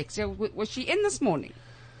and Alexia. Was she in this morning?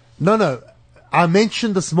 No. I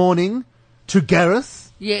mentioned this morning to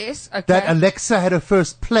Gareth Yes. Okay. that Alexa had her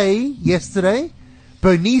first play yesterday.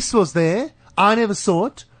 Bernice was there. I never saw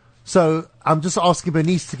it. So I'm just asking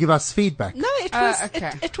Bernice to give us feedback. No, it was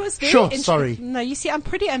okay. it was very Sure, interesting. sorry. No, you see, I'm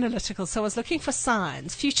pretty analytical, so I was looking for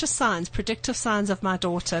signs, future signs, predictive signs of my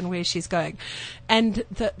daughter and where she's going. And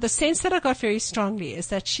the sense that I got very strongly is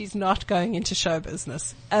that she's not going into show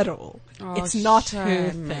business at all. Oh, it's not her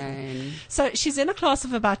shame, thing. man. So she's in a class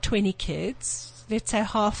of about 20 kids. Let's say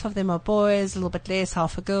half of them are boys, a little bit less,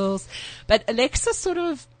 half are girls. But Alexa sort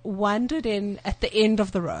of wandered in at the end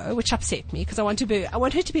of the row, which upset me because I want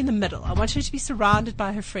her to be in the middle. I want her to be surrounded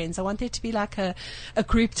by her friends. I want there to be like a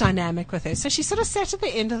group dynamic with her. So she sort of sat at the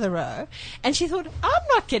end of the row and she thought, I'm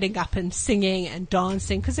not getting up and singing and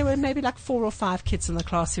dancing because there were maybe like 4 or 5 kids in the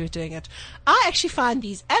class who were doing it. I actually find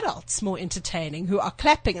these adults more entertaining who are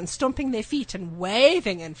clapping and stomping their feet and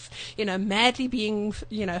waving and, madly being,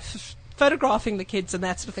 photographing the kids and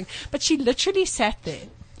that sort of thing. But she literally sat there.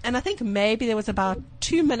 And I think maybe there was about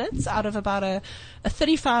 2 minutes out of about a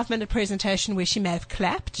 35-minute presentation where she may have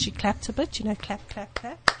clapped. She clapped a bit, clap, clap,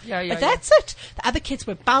 clap. Yeah, But that's it. The other kids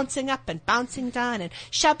were bouncing up and bouncing down, and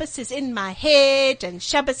Shabbos is in my head, and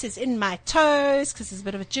Shabbos is in my toes, because there's a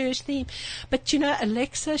bit of a Jewish theme. But Maybe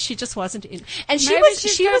Alexa, she just wasn't in. And she Maybe was,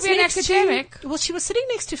 she's she gonna was be an next academic. to, well, she was sitting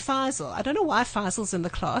next to Faisal. I don't know why Faisal's in the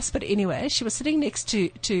class, but anyway, she was sitting next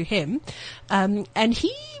to him, and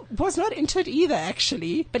he was not into it either,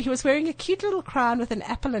 actually, but he was wearing a cute little crown with an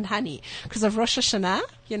apple and honey because of Rosh Hashanah,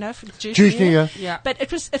 for the Jewish New Year. Yeah. But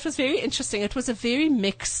it was very interesting. It's a very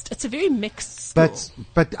mixed school.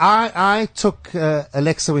 But I took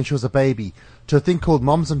Alexa when she was a baby to a thing called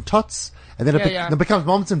Moms and Tots, and then it becomes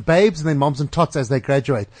Moms and Babes, and then Moms and Tots as they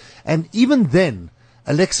graduate. And even then,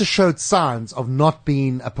 Alexa showed signs of not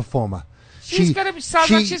being a performer. Sounds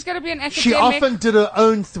like she's going to be an academic. She often did her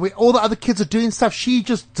own thing. All the other kids are doing stuff. She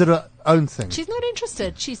just did her own thing. She's not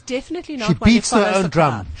interested. She's definitely not She one who beats her follows own the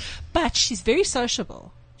drum. crowd. But she's very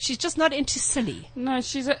sociable. She's just not into silly. No, I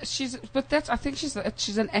think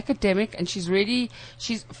she's an academic, and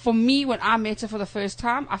for me, when I met her for the first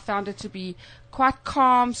time, I found her to be quite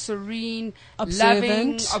calm, serene,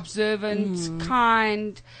 loving, observant,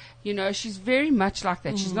 kind. She's very much like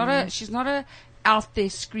that. She's not a out there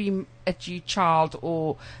scream at you child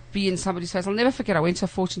or be in somebody's face. I'll never forget, I went to a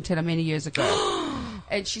fortune teller many years ago.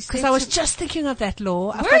 And she said, because I was just thinking of that,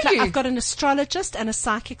 Law. I've got an astrologist and a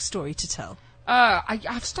psychic story to tell.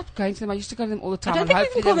 I've stopped going to them. I used to go to them all the time. I don't think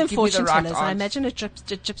we can call them fortune tellers. I Right imagine a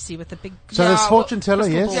gypsy with a big. So there's fortune teller,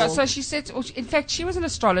 yes. Yeah, so she said, in fact, she was an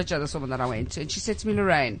astrologer, this woman that I went to, and she said to me,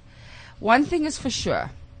 Lorraine, one thing is for sure,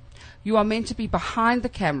 you are meant to be behind the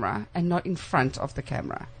camera and not in front of the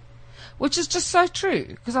camera. Which is just so true,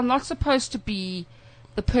 because I'm not supposed to be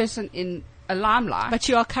the person in a limelight. But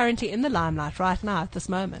you are currently in the limelight right now at this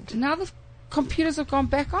moment. Now the computers have gone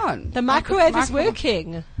back on. The microwave is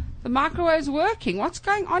working. The microwave's working. What's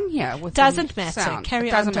going on here with Doesn't the matter. sound? Carry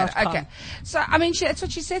It doesn't on. matter. Okay. So, that's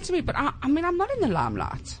what she said to me, but I'm not in the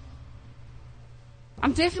limelight.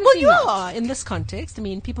 I'm definitely Well, you not. are in this context.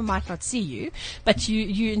 People might not see you, but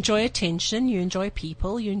you enjoy attention, you enjoy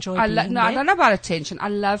people, you enjoy being there. I don't know about attention. I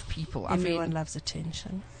love people. Everyone loves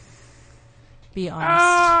attention. Be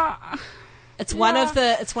honest. It's one of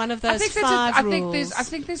those five rules. I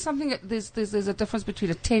think there's something. There's a difference between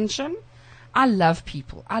attention. I love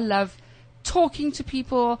people. I love talking to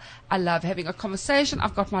people. I love having a conversation.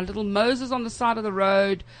 I've got my little Moses on the side of the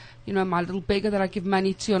road. My little beggar that I give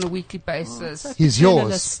money to on a weekly basis. He's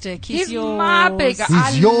yours. He's yours. My beggar.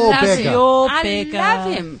 He's your beggar. Your I beggar.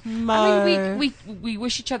 love him. Mo. We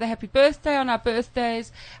wish each other happy birthday on our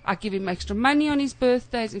birthdays. I give him extra money on his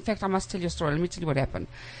birthdays. In fact, I must tell you a story. Let me tell you what happened.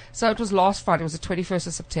 So it was last Friday. It was the 21st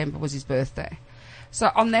of September was his birthday. So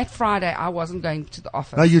on that Friday, I wasn't going to the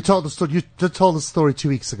office. No, you told the story. You did tell the story 2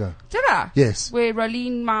 weeks ago. Did I? Yes. Where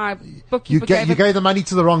Rolene, my You, bookkeeper, you gave the money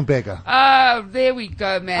to the wrong beggar. Oh, there we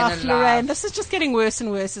go, man. Oh, alive. Lorraine, this is just getting worse and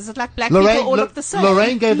worse. Is it like black Lorraine, people all look the same?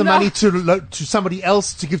 Lorraine gave the No. money to somebody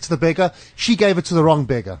else to give to the beggar. She gave it to the wrong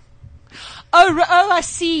beggar. Oh, I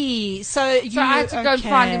see. So you So I had to go and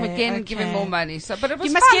find him again and give him okay. more money. So, but it was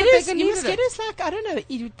You must fun. get The us. beggar You must needed get it. us like I don't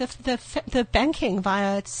know the banking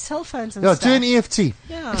via cell phones and Yeah, stuff. do an EFT.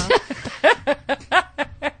 Yeah.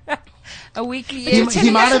 A weekly He EFT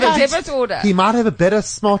might have a- debit order. He might have a better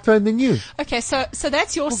smartphone than you. Okay, so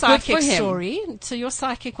that's your good psychic for him. story. So your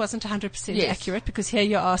psychic wasn't 100% Yes. accurate because here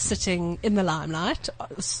you are sitting in the limelight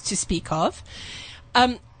to speak of.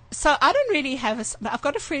 So I don't really have I've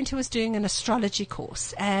got a friend who was doing an astrology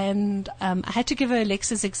course and I had to give her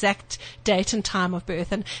Alexa's exact date and time of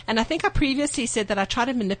birth. And I think I previously said that I tried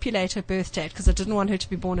to manipulate her birth date because I didn't want her to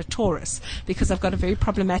be born a Taurus because I've got a very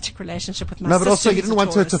problematic relationship with my No, sister. but also you who's didn't a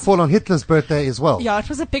want her to Taurus. fall on Hitler's birthday as well. Yeah, it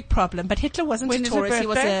was a big problem. But Hitler wasn't When a is her Taurus. He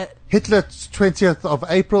was birthday? a Hitler 20th of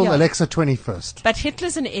April, Yeah. Alexa 21st. But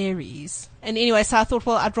Hitler's an Aries. And anyway, so I thought,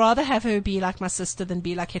 well, I'd rather have her be like my sister than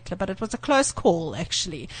be like Hitler. But it was a close call,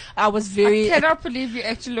 actually. I was I very... cannot believe you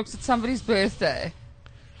actually looked at somebody's birthday.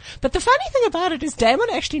 But the funny thing about it is Damon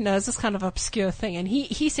actually knows this kind of obscure thing. And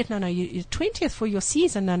he said, no, you're 20th for your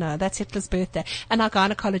season. No, that's Hitler's birthday. And our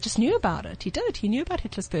gynecologist knew about it. He did. He knew about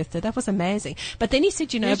Hitler's birthday. That was amazing. But then he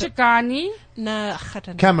said, Where's your but, Ghani? no, I don't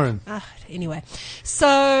know. Cameron. Anyway.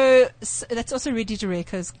 So that's also Rudy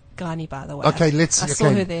Dureko's Ghani, by the way. Okay, I saw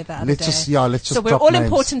her there the other let's day. just So we're drop all names.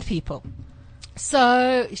 important people.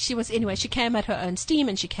 So she came at her own steam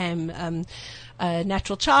and she came,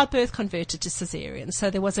 natural childbirth converted to cesarean. So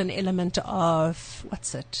there was an element of,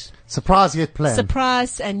 Surprise yet planned.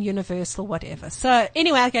 surprise and universal whatever. So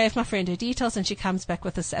anyway, I gave my friend her details and she comes back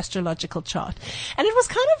with this astrological chart. And it was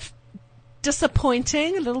kind of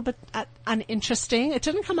disappointing, a little bit uninteresting. It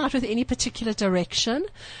didn't come out with any particular direction.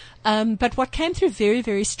 But what came through very,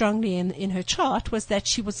 very strongly in her chart was that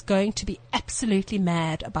she was going to be absolutely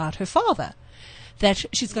mad about her father. That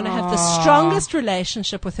she's going to have the strongest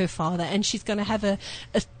relationship with her father and she's going to have a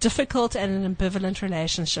difficult and an ambivalent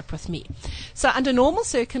relationship with me. So under normal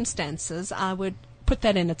circumstances, I would put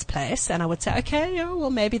that in its place and I would say, okay, yeah,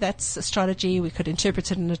 well, maybe that's astrology. We could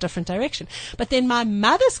interpret it in a different direction. But then my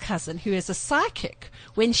mother's cousin, who is a psychic,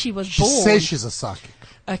 when she was She born... says she's a psychic.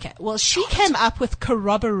 Okay, well, she came up with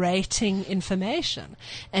corroborating information.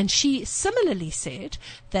 And she similarly said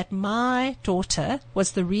that my daughter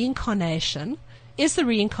is the reincarnation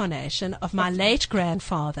of my late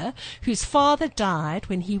grandfather, whose father died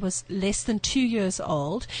when he was less than 2 years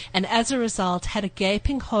old, and as a result had a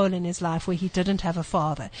gaping hole in his life where he didn't have a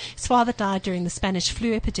father. His father died during the Spanish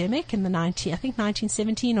flu epidemic in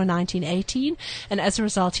 1917 or 1918, and as a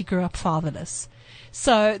result he grew up fatherless.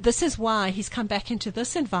 So this is why he's come back into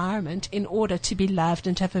this environment in order to be loved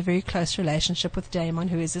and to have a very close relationship with Damon,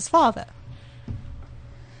 who is his father.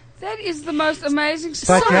 That is the most amazing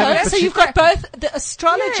story. But yeah, So but you've got both the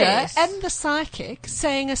astrologer Yes. and the psychic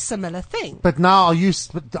saying a similar thing. But now are you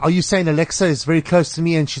saying Alexa is very close to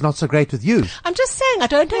me and she's not so great with you? I'm just saying, I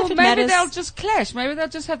don't know Well, if it maybe matters. they'll just clash. Maybe they'll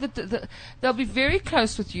just have they'll be very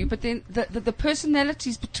close with you, but then the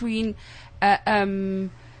personalities between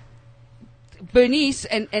Bernice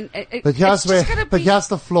and But here's it's just gonna be, here's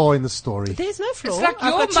the flaw in the story. There's no flaw. like I've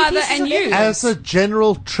your got two mother pieces and of you. evidence. As a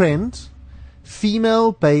general trend,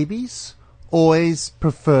 female babies always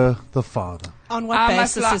prefer the father. On what I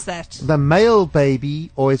must basis like- is that? The male baby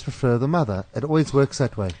always prefer the mother. It always works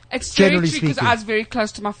that way. It's very generally true because speaking. I was very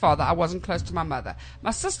close to my father. I wasn't close to my mother.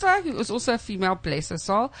 My sister, who was also a female, bless her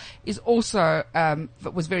soul, is also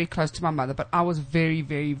was very close to my mother. But I was very,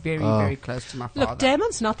 very, very, very close to my father. Look,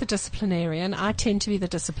 Damon's not the disciplinarian. I tend to be the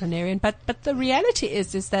disciplinarian. But the reality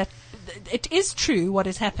is that it is true what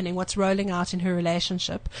is happening, what's rolling out in her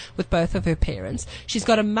relationship with both of her parents. She's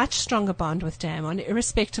got a much stronger bond with Damon,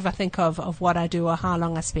 irrespective, I think, of what I do or how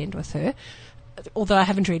long I spend with her. Although I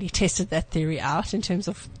haven't really tested that theory out in terms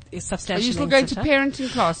of Are substantial. you still going to parenting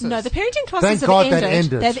classes? No, the parenting classes Thank have God ended. that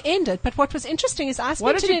ended. They've ended. But what was interesting is I spent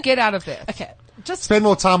What did you get out of that? Okay, just Spend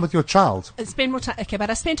more time with your child. spend more time. Okay,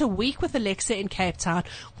 but I spent a week with Alexa in Cape Town.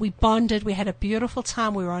 We bonded. We had a beautiful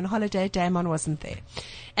time. We were on holiday. Damon wasn't there.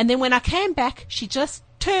 And then when I came back, she just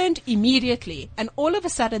turned immediately. And all of a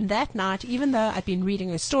sudden that night, even though I'd been reading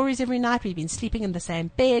her stories every night, we'd been sleeping in the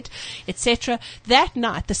same bed, etc. That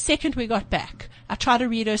night, the second we got back, I tried to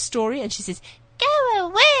read her story and she says, "Go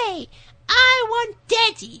away. I want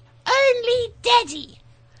daddy. Only daddy."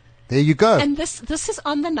 There you go. And this is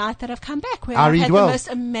on the night that I've come back, where I I've read had well. the most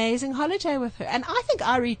amazing holiday with her. And I think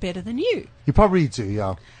I read better than you. You probably do,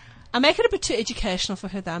 yeah. I make it a bit too educational for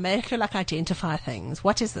her, though. I make her like identify things.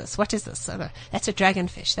 What is this? What is this? So, that's a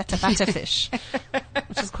dragonfish. That's a butterfish.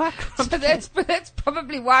 Which is quite complicated. But that's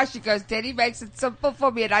probably why she goes, Daddy makes it simple for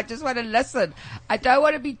me and I just want to listen. I don't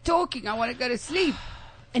want to be talking. I want to go to sleep.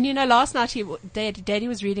 And you know, last night Daddy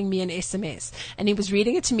was reading me an SMS, and he was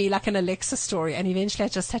reading it to me like an Alexa story, and eventually I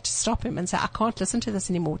just had to stop him and say, I can't listen to this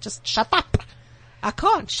anymore. Just shut up. I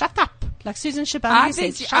can't. Shut up. Like Susan Shabani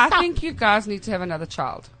says, shut up. I think you guys need to have another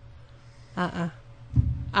child.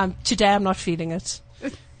 Today I'm not feeling it.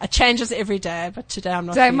 It changes every day, but today I'm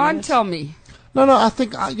not feeling Damon, it. tell me. No, I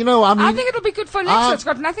think, I think it'll be good for Alexa. It's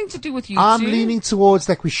got nothing to do with you I'm two. leaning towards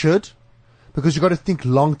that we should, because you've got to think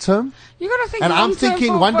long term. You got to think And I'm long-term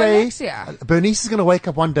thinking for one day, Alexia. Bernice is going to wake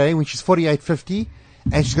up one day when she's 48, 50,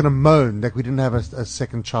 and she's going to moan that we didn't have a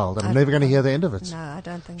second child. And I'm never going to hear the end of it. No, I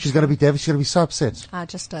don't think She's so. going to be devastated. She's going to be so upset. I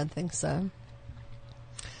just don't think so.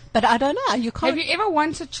 But I don't know. You can't. Have you ever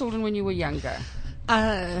wanted children when you were younger?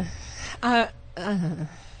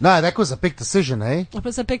 No, that was a big decision, eh? It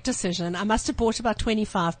was a big decision. I must have bought about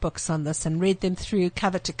 25 books on this and read them through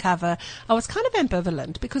cover to cover. I was kind of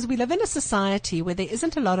ambivalent because we live in a society where there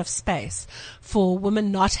isn't a lot of space for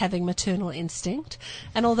women not having maternal instinct.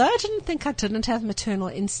 And although I didn't think I didn't have maternal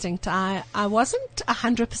instinct, I wasn't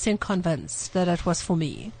 100% convinced that it was for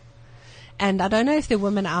me. And I don't know if there are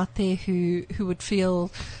women out there who would feel,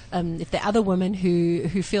 if there are other women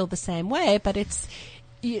who feel the same way, but it's,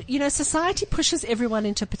 you know, society pushes everyone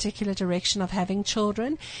into a particular direction of having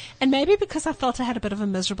children. And maybe because I felt I had a bit of a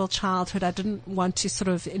miserable childhood, I didn't want to sort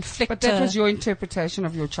of inflict But that was your interpretation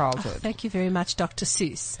of your childhood. Thank you very much, Dr.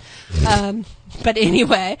 Seuss. But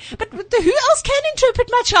anyway, but who else can interpret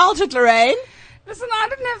my childhood, Lorraine? Listen, I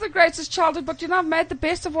didn't have the greatest childhood, but you know, I've made the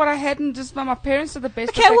best of what I had, and just my parents are the best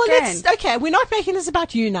Okay, that well, they can. we're not making this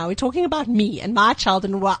about you now. We're talking about me and my child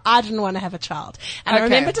and why I didn't want to have a child. And I Okay.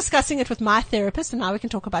 remember discussing it with my therapist, and now we can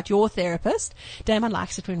talk about your therapist. Damon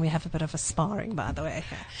likes it when we have a bit of a sparring, by the way.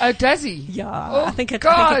 Oh, does he? Yeah, Oh, I think it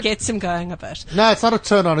God. gets him going a bit. No, it's not a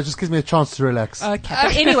turn on. It just gives me a chance to relax. Okay,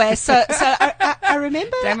 but anyway, so I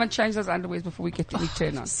remember. Damon changed those underwears before we get to any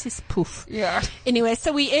turn on. Sis poof. Yeah. Anyway,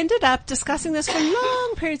 so we ended up discussing this for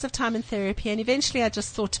long periods of time in therapy, and eventually I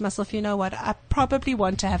just thought to myself, you know what, I probably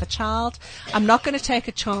want to have a child. I'm not going to take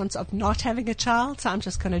a chance of not having a child, so I'm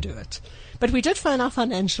just going to do it. But we did phone our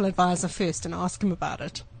financial advisor first and ask him about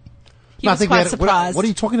it. He No, I was think quite we had, surprised. what are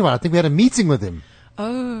you talking about? I think we had a meeting with him.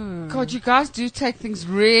 Oh. God, you guys do take things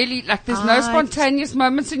really, like there's no spontaneous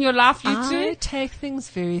moments in your life, you I two? take things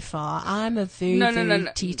very far. I'm a very, No. very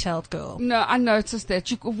detailed girl. No, I noticed that.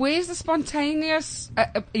 Where's the spontaneous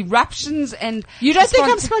eruptions and... You don't the think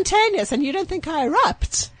I'm spontaneous, and you don't think I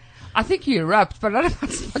erupt. I think you erupt, but I'm not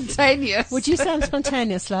spontaneous. Would you say I'm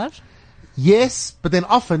spontaneous, love? Yes, but then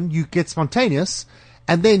often you get spontaneous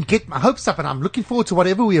and then get my hopes up and I'm looking forward to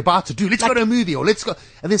whatever we're about to do. Let's go to a movie or let's go.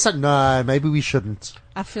 And then it's like, no, maybe we shouldn't.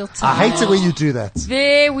 I feel I tired. hate it when you do that.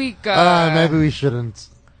 There we go. Maybe we shouldn't.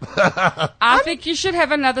 I think you should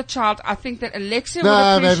have another child. I think that Alexia No,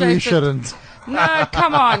 would appreciate maybe we it. shouldn't. No,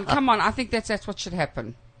 come on. I think that's what should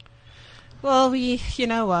happen. Well, you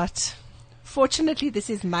know what? Fortunately, this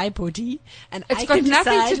is my body, and It's I got can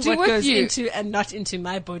nothing decide to do what with goes you. into and not into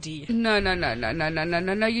my body. No.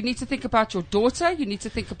 You need to think about your daughter. You need to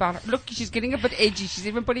think about, look, she's getting a bit edgy. She's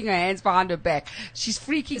even putting her hands behind her back. She's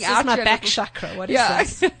freaking This out. is my your back little- chakra. What is Yeah,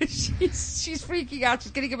 this? she's freaking out.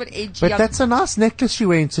 She's getting a bit edgy. But that's a nice necklace you're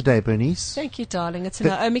wearing today, Bernice. Thank you, darling. It's a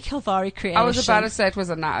Naomi Calvari creation. I was about to say it was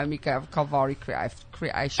a Naomi Calvari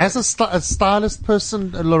creation. As a stylist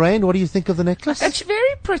person, Lorraine, what do you think of the necklace? It's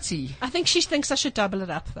very pretty. I think she thinks I should double it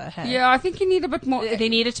up, though. Hey? Yeah, I think you need a bit more. There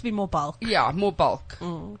needed to be more bulk. Yeah, more bulk.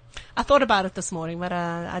 I thought about it this morning, but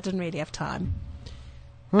I didn't really have time.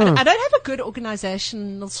 I don't have a good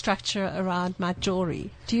organizational structure around my jewelry.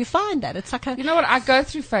 Do you find that? It's like a... You know what? I go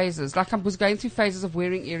through phases. Like I was going through phases of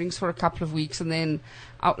wearing earrings for a couple of weeks and then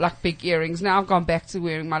like big earrings. Now I've gone back to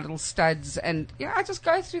wearing my little studs and I just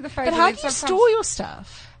go through the phases. But how And do you sometimes store your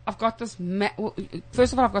stuff? I've got this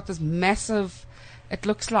first of all, I've got this massive, it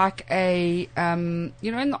looks like a, in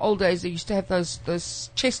the old days they used to have those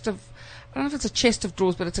chest of, I don't know if it's a chest of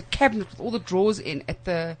drawers, but it's a cabinet with all the drawers in at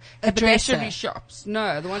the dresser. haberdashery shops.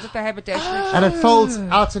 No, the ones at the haberdashery shops. And it folds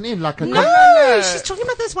out and in like a... No. She's talking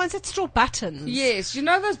about those ones that store buttons. Yes, you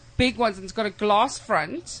know those big ones and it's got a glass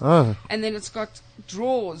front Oh. and then it's got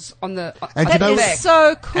drawers on the And on you That know- the is back.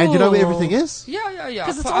 so cool. And you know where everything is? Yeah.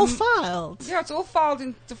 Because it's But all I'm- filed. Yeah, it's all filed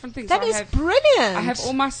in different things. That I is have, brilliant. I have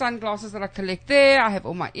all my sunglasses that I collect there. I have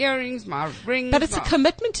all my earrings, my rings. But it's a my-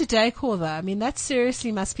 commitment to decor, though. I mean, that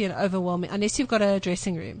seriously must be an overwhelming, unless you've got a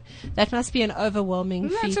dressing room. That must be an overwhelming No,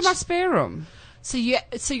 it's feature. in my spare room. So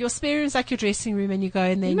your spare room is like your dressing room, and you go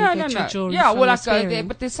in there and No, you get your jewelry. Yeah, from well, your I go spare there, room.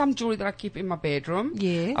 but there's some jewelry that I keep in my bedroom.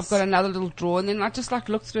 Yes. I've got another little drawer, and then I just like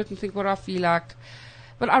look through it and think what I feel like.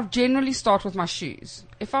 But I generally start with my shoes.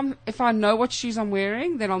 If I know what shoes I'm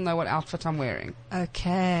wearing, then I'll know what outfit I'm wearing.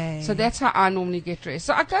 Okay. So that's how I normally get dressed.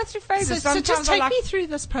 So I go through phases. So just Sometimes I take like, me through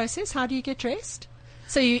this process. How do you get dressed?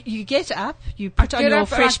 So you get up, you I put on get your up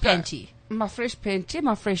and fresh I go- panty. my fresh panty,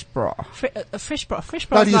 my fresh bra. A fresh bra. Fresh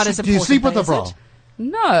bra No, is do you, not as do important. you sleep with though, a bra? is it?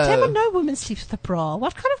 No. Damn, no woman sleeps with a bra.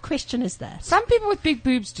 What kind of question is that? Some people with big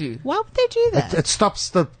boobs do. Why would they do that? It stops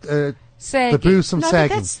the Sagging. boobs from No, but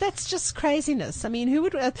sagging. that's just craziness. I mean, who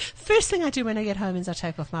would? First thing I do when I get home is I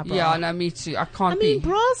take off my bra. Yeah, no, me too. I can't I mean, be.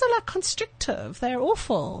 bras are like constrictive. They're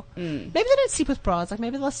awful. Maybe they don't sleep with bras. Like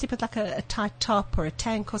maybe they'll sleep with like a tight top or a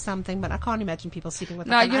tank or something. But I can't imagine people sleeping with.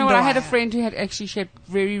 No, like an you know what? I had a underwire. friend who had actually she had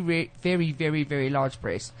very large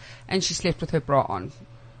breasts, and she slept with her bra on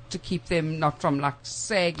to keep them not from like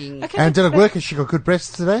sagging. Okay, And did it but- work? Has she got good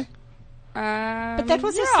breasts today? But that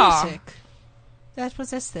was yeah. aesthetic. That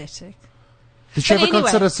was aesthetic. Did she But ever anyway.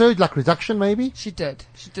 consider surgery, like reduction maybe? She did.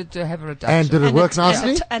 She did have a reduction. And did it work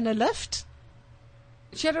nicely? And a lift.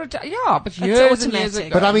 She had a yeah, but It's years and years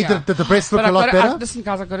automatic. ago. But I mean, yeah. did the breast look But a I've lot gotta- better? listen,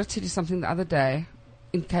 guys, I've got to tell you something. The other day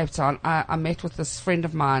in Cape Town, I met with this friend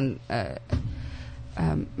of mine. I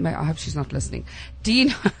hope she's not listening.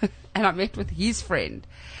 Dean, and I met with his friend,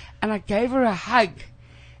 and I gave her a hug,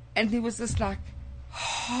 and there was this like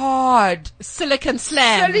hard Silicon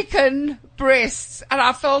slam. silicon breasts, and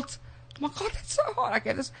I felt, oh my God, that's so hard. I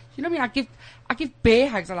get this, you know me. I give bear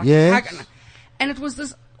hugs. I like Yes. to hug, and it was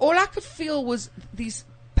this. All I could feel was these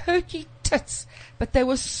perky tits, but they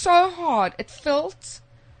were so hard. It felt.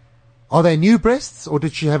 Are they new breasts, or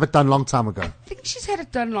did she have it done long time ago? I think she's had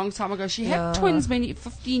it done a long time ago. She Yeah. had twins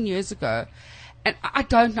 15 years ago, and I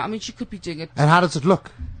don't know. I mean, she could be doing it. And how does it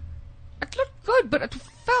look? It looked good, but it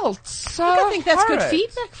felt so. I think that's good horrid.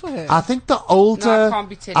 feedback for her. I think the older, No, I can't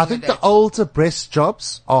be telling I you think that. the older breast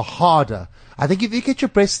jobs are harder. I think if you get your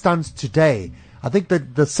breasts done today, I think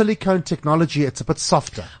that the silicone technology, it's a bit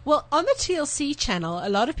softer. Well, on the TLC channel, a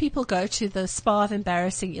lot of people go to the Spa of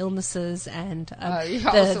Embarrassing Illnesses and yeah,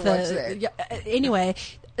 I also watch that. anyway,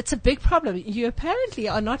 it's a big problem. You apparently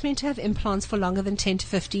are not meant to have implants for longer than 10 to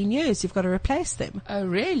 15 years. You've got to replace them. Oh,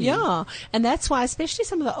 really? Yeah, and that's why especially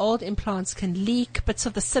some of the old implants can leak, bits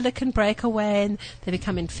of the silicon break away and they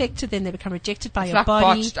become infected, then they become rejected by It's your like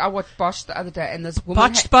body. botched. I watched Botched the other day, and this woman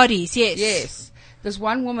Botched had, bodies, yes. yes, this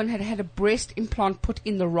one woman had a breast implant put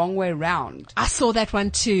in the wrong way round. I saw that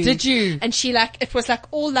one too. Did you? And she it was like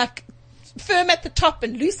all like firm at the top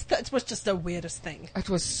and loose. It was just the weirdest thing. It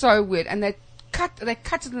was so weird, and they cut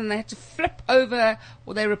it, and they had to flip over,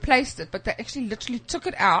 or they replaced it, but they actually literally took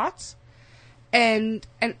it out, and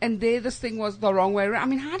there this thing was the wrong way around. I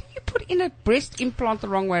mean, how do you put in a breast implant the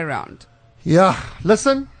wrong way around? Yeah,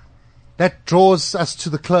 listen, that draws us to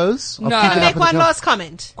the close. of No. Keeping Can I Up make with one the- last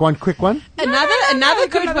comment? Go on, quick one. Another we've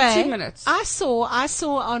got good another way. 2 minutes. I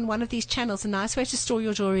saw on one of these channels a nice way to store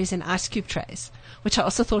your jewelry is in ice cube trays, which I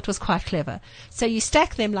also thought was quite clever. So you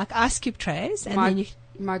stack them like ice cube trays, and then you.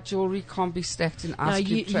 My jewelry can't be stacked in ice No,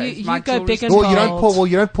 cube you- trays. you My go jewelry's big and Well, you don't bold. pour. Well,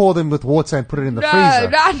 you don't pour them with water and put it in the No, freezer.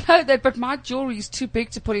 no, I know that, but my jewelry is too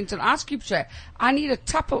big to put into an ice cube tray. I need a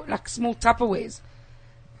small Tupperwares.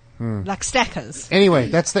 like stackers. Anyway,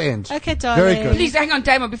 that's the end. Okay, darling. Very good. Please, hang on,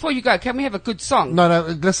 Damon, before you go, can we have a good song? No,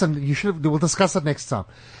 listen, you should. We'll discuss it next time.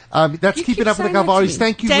 That's You Keeping keep Up with the saying that to Calvaris. me.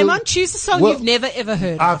 Thank you. Damon, choose a song Well, you've never ever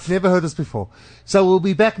heard of. I've never heard this before. So we'll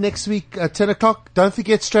be back next week at 10 o'clock. Don't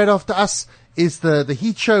forget, straight after us is the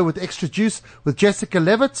Heat Show with Extra Juice with Jessica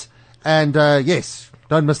Levitt. And yes,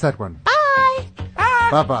 don't miss that one. Bye.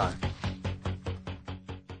 Bye-bye.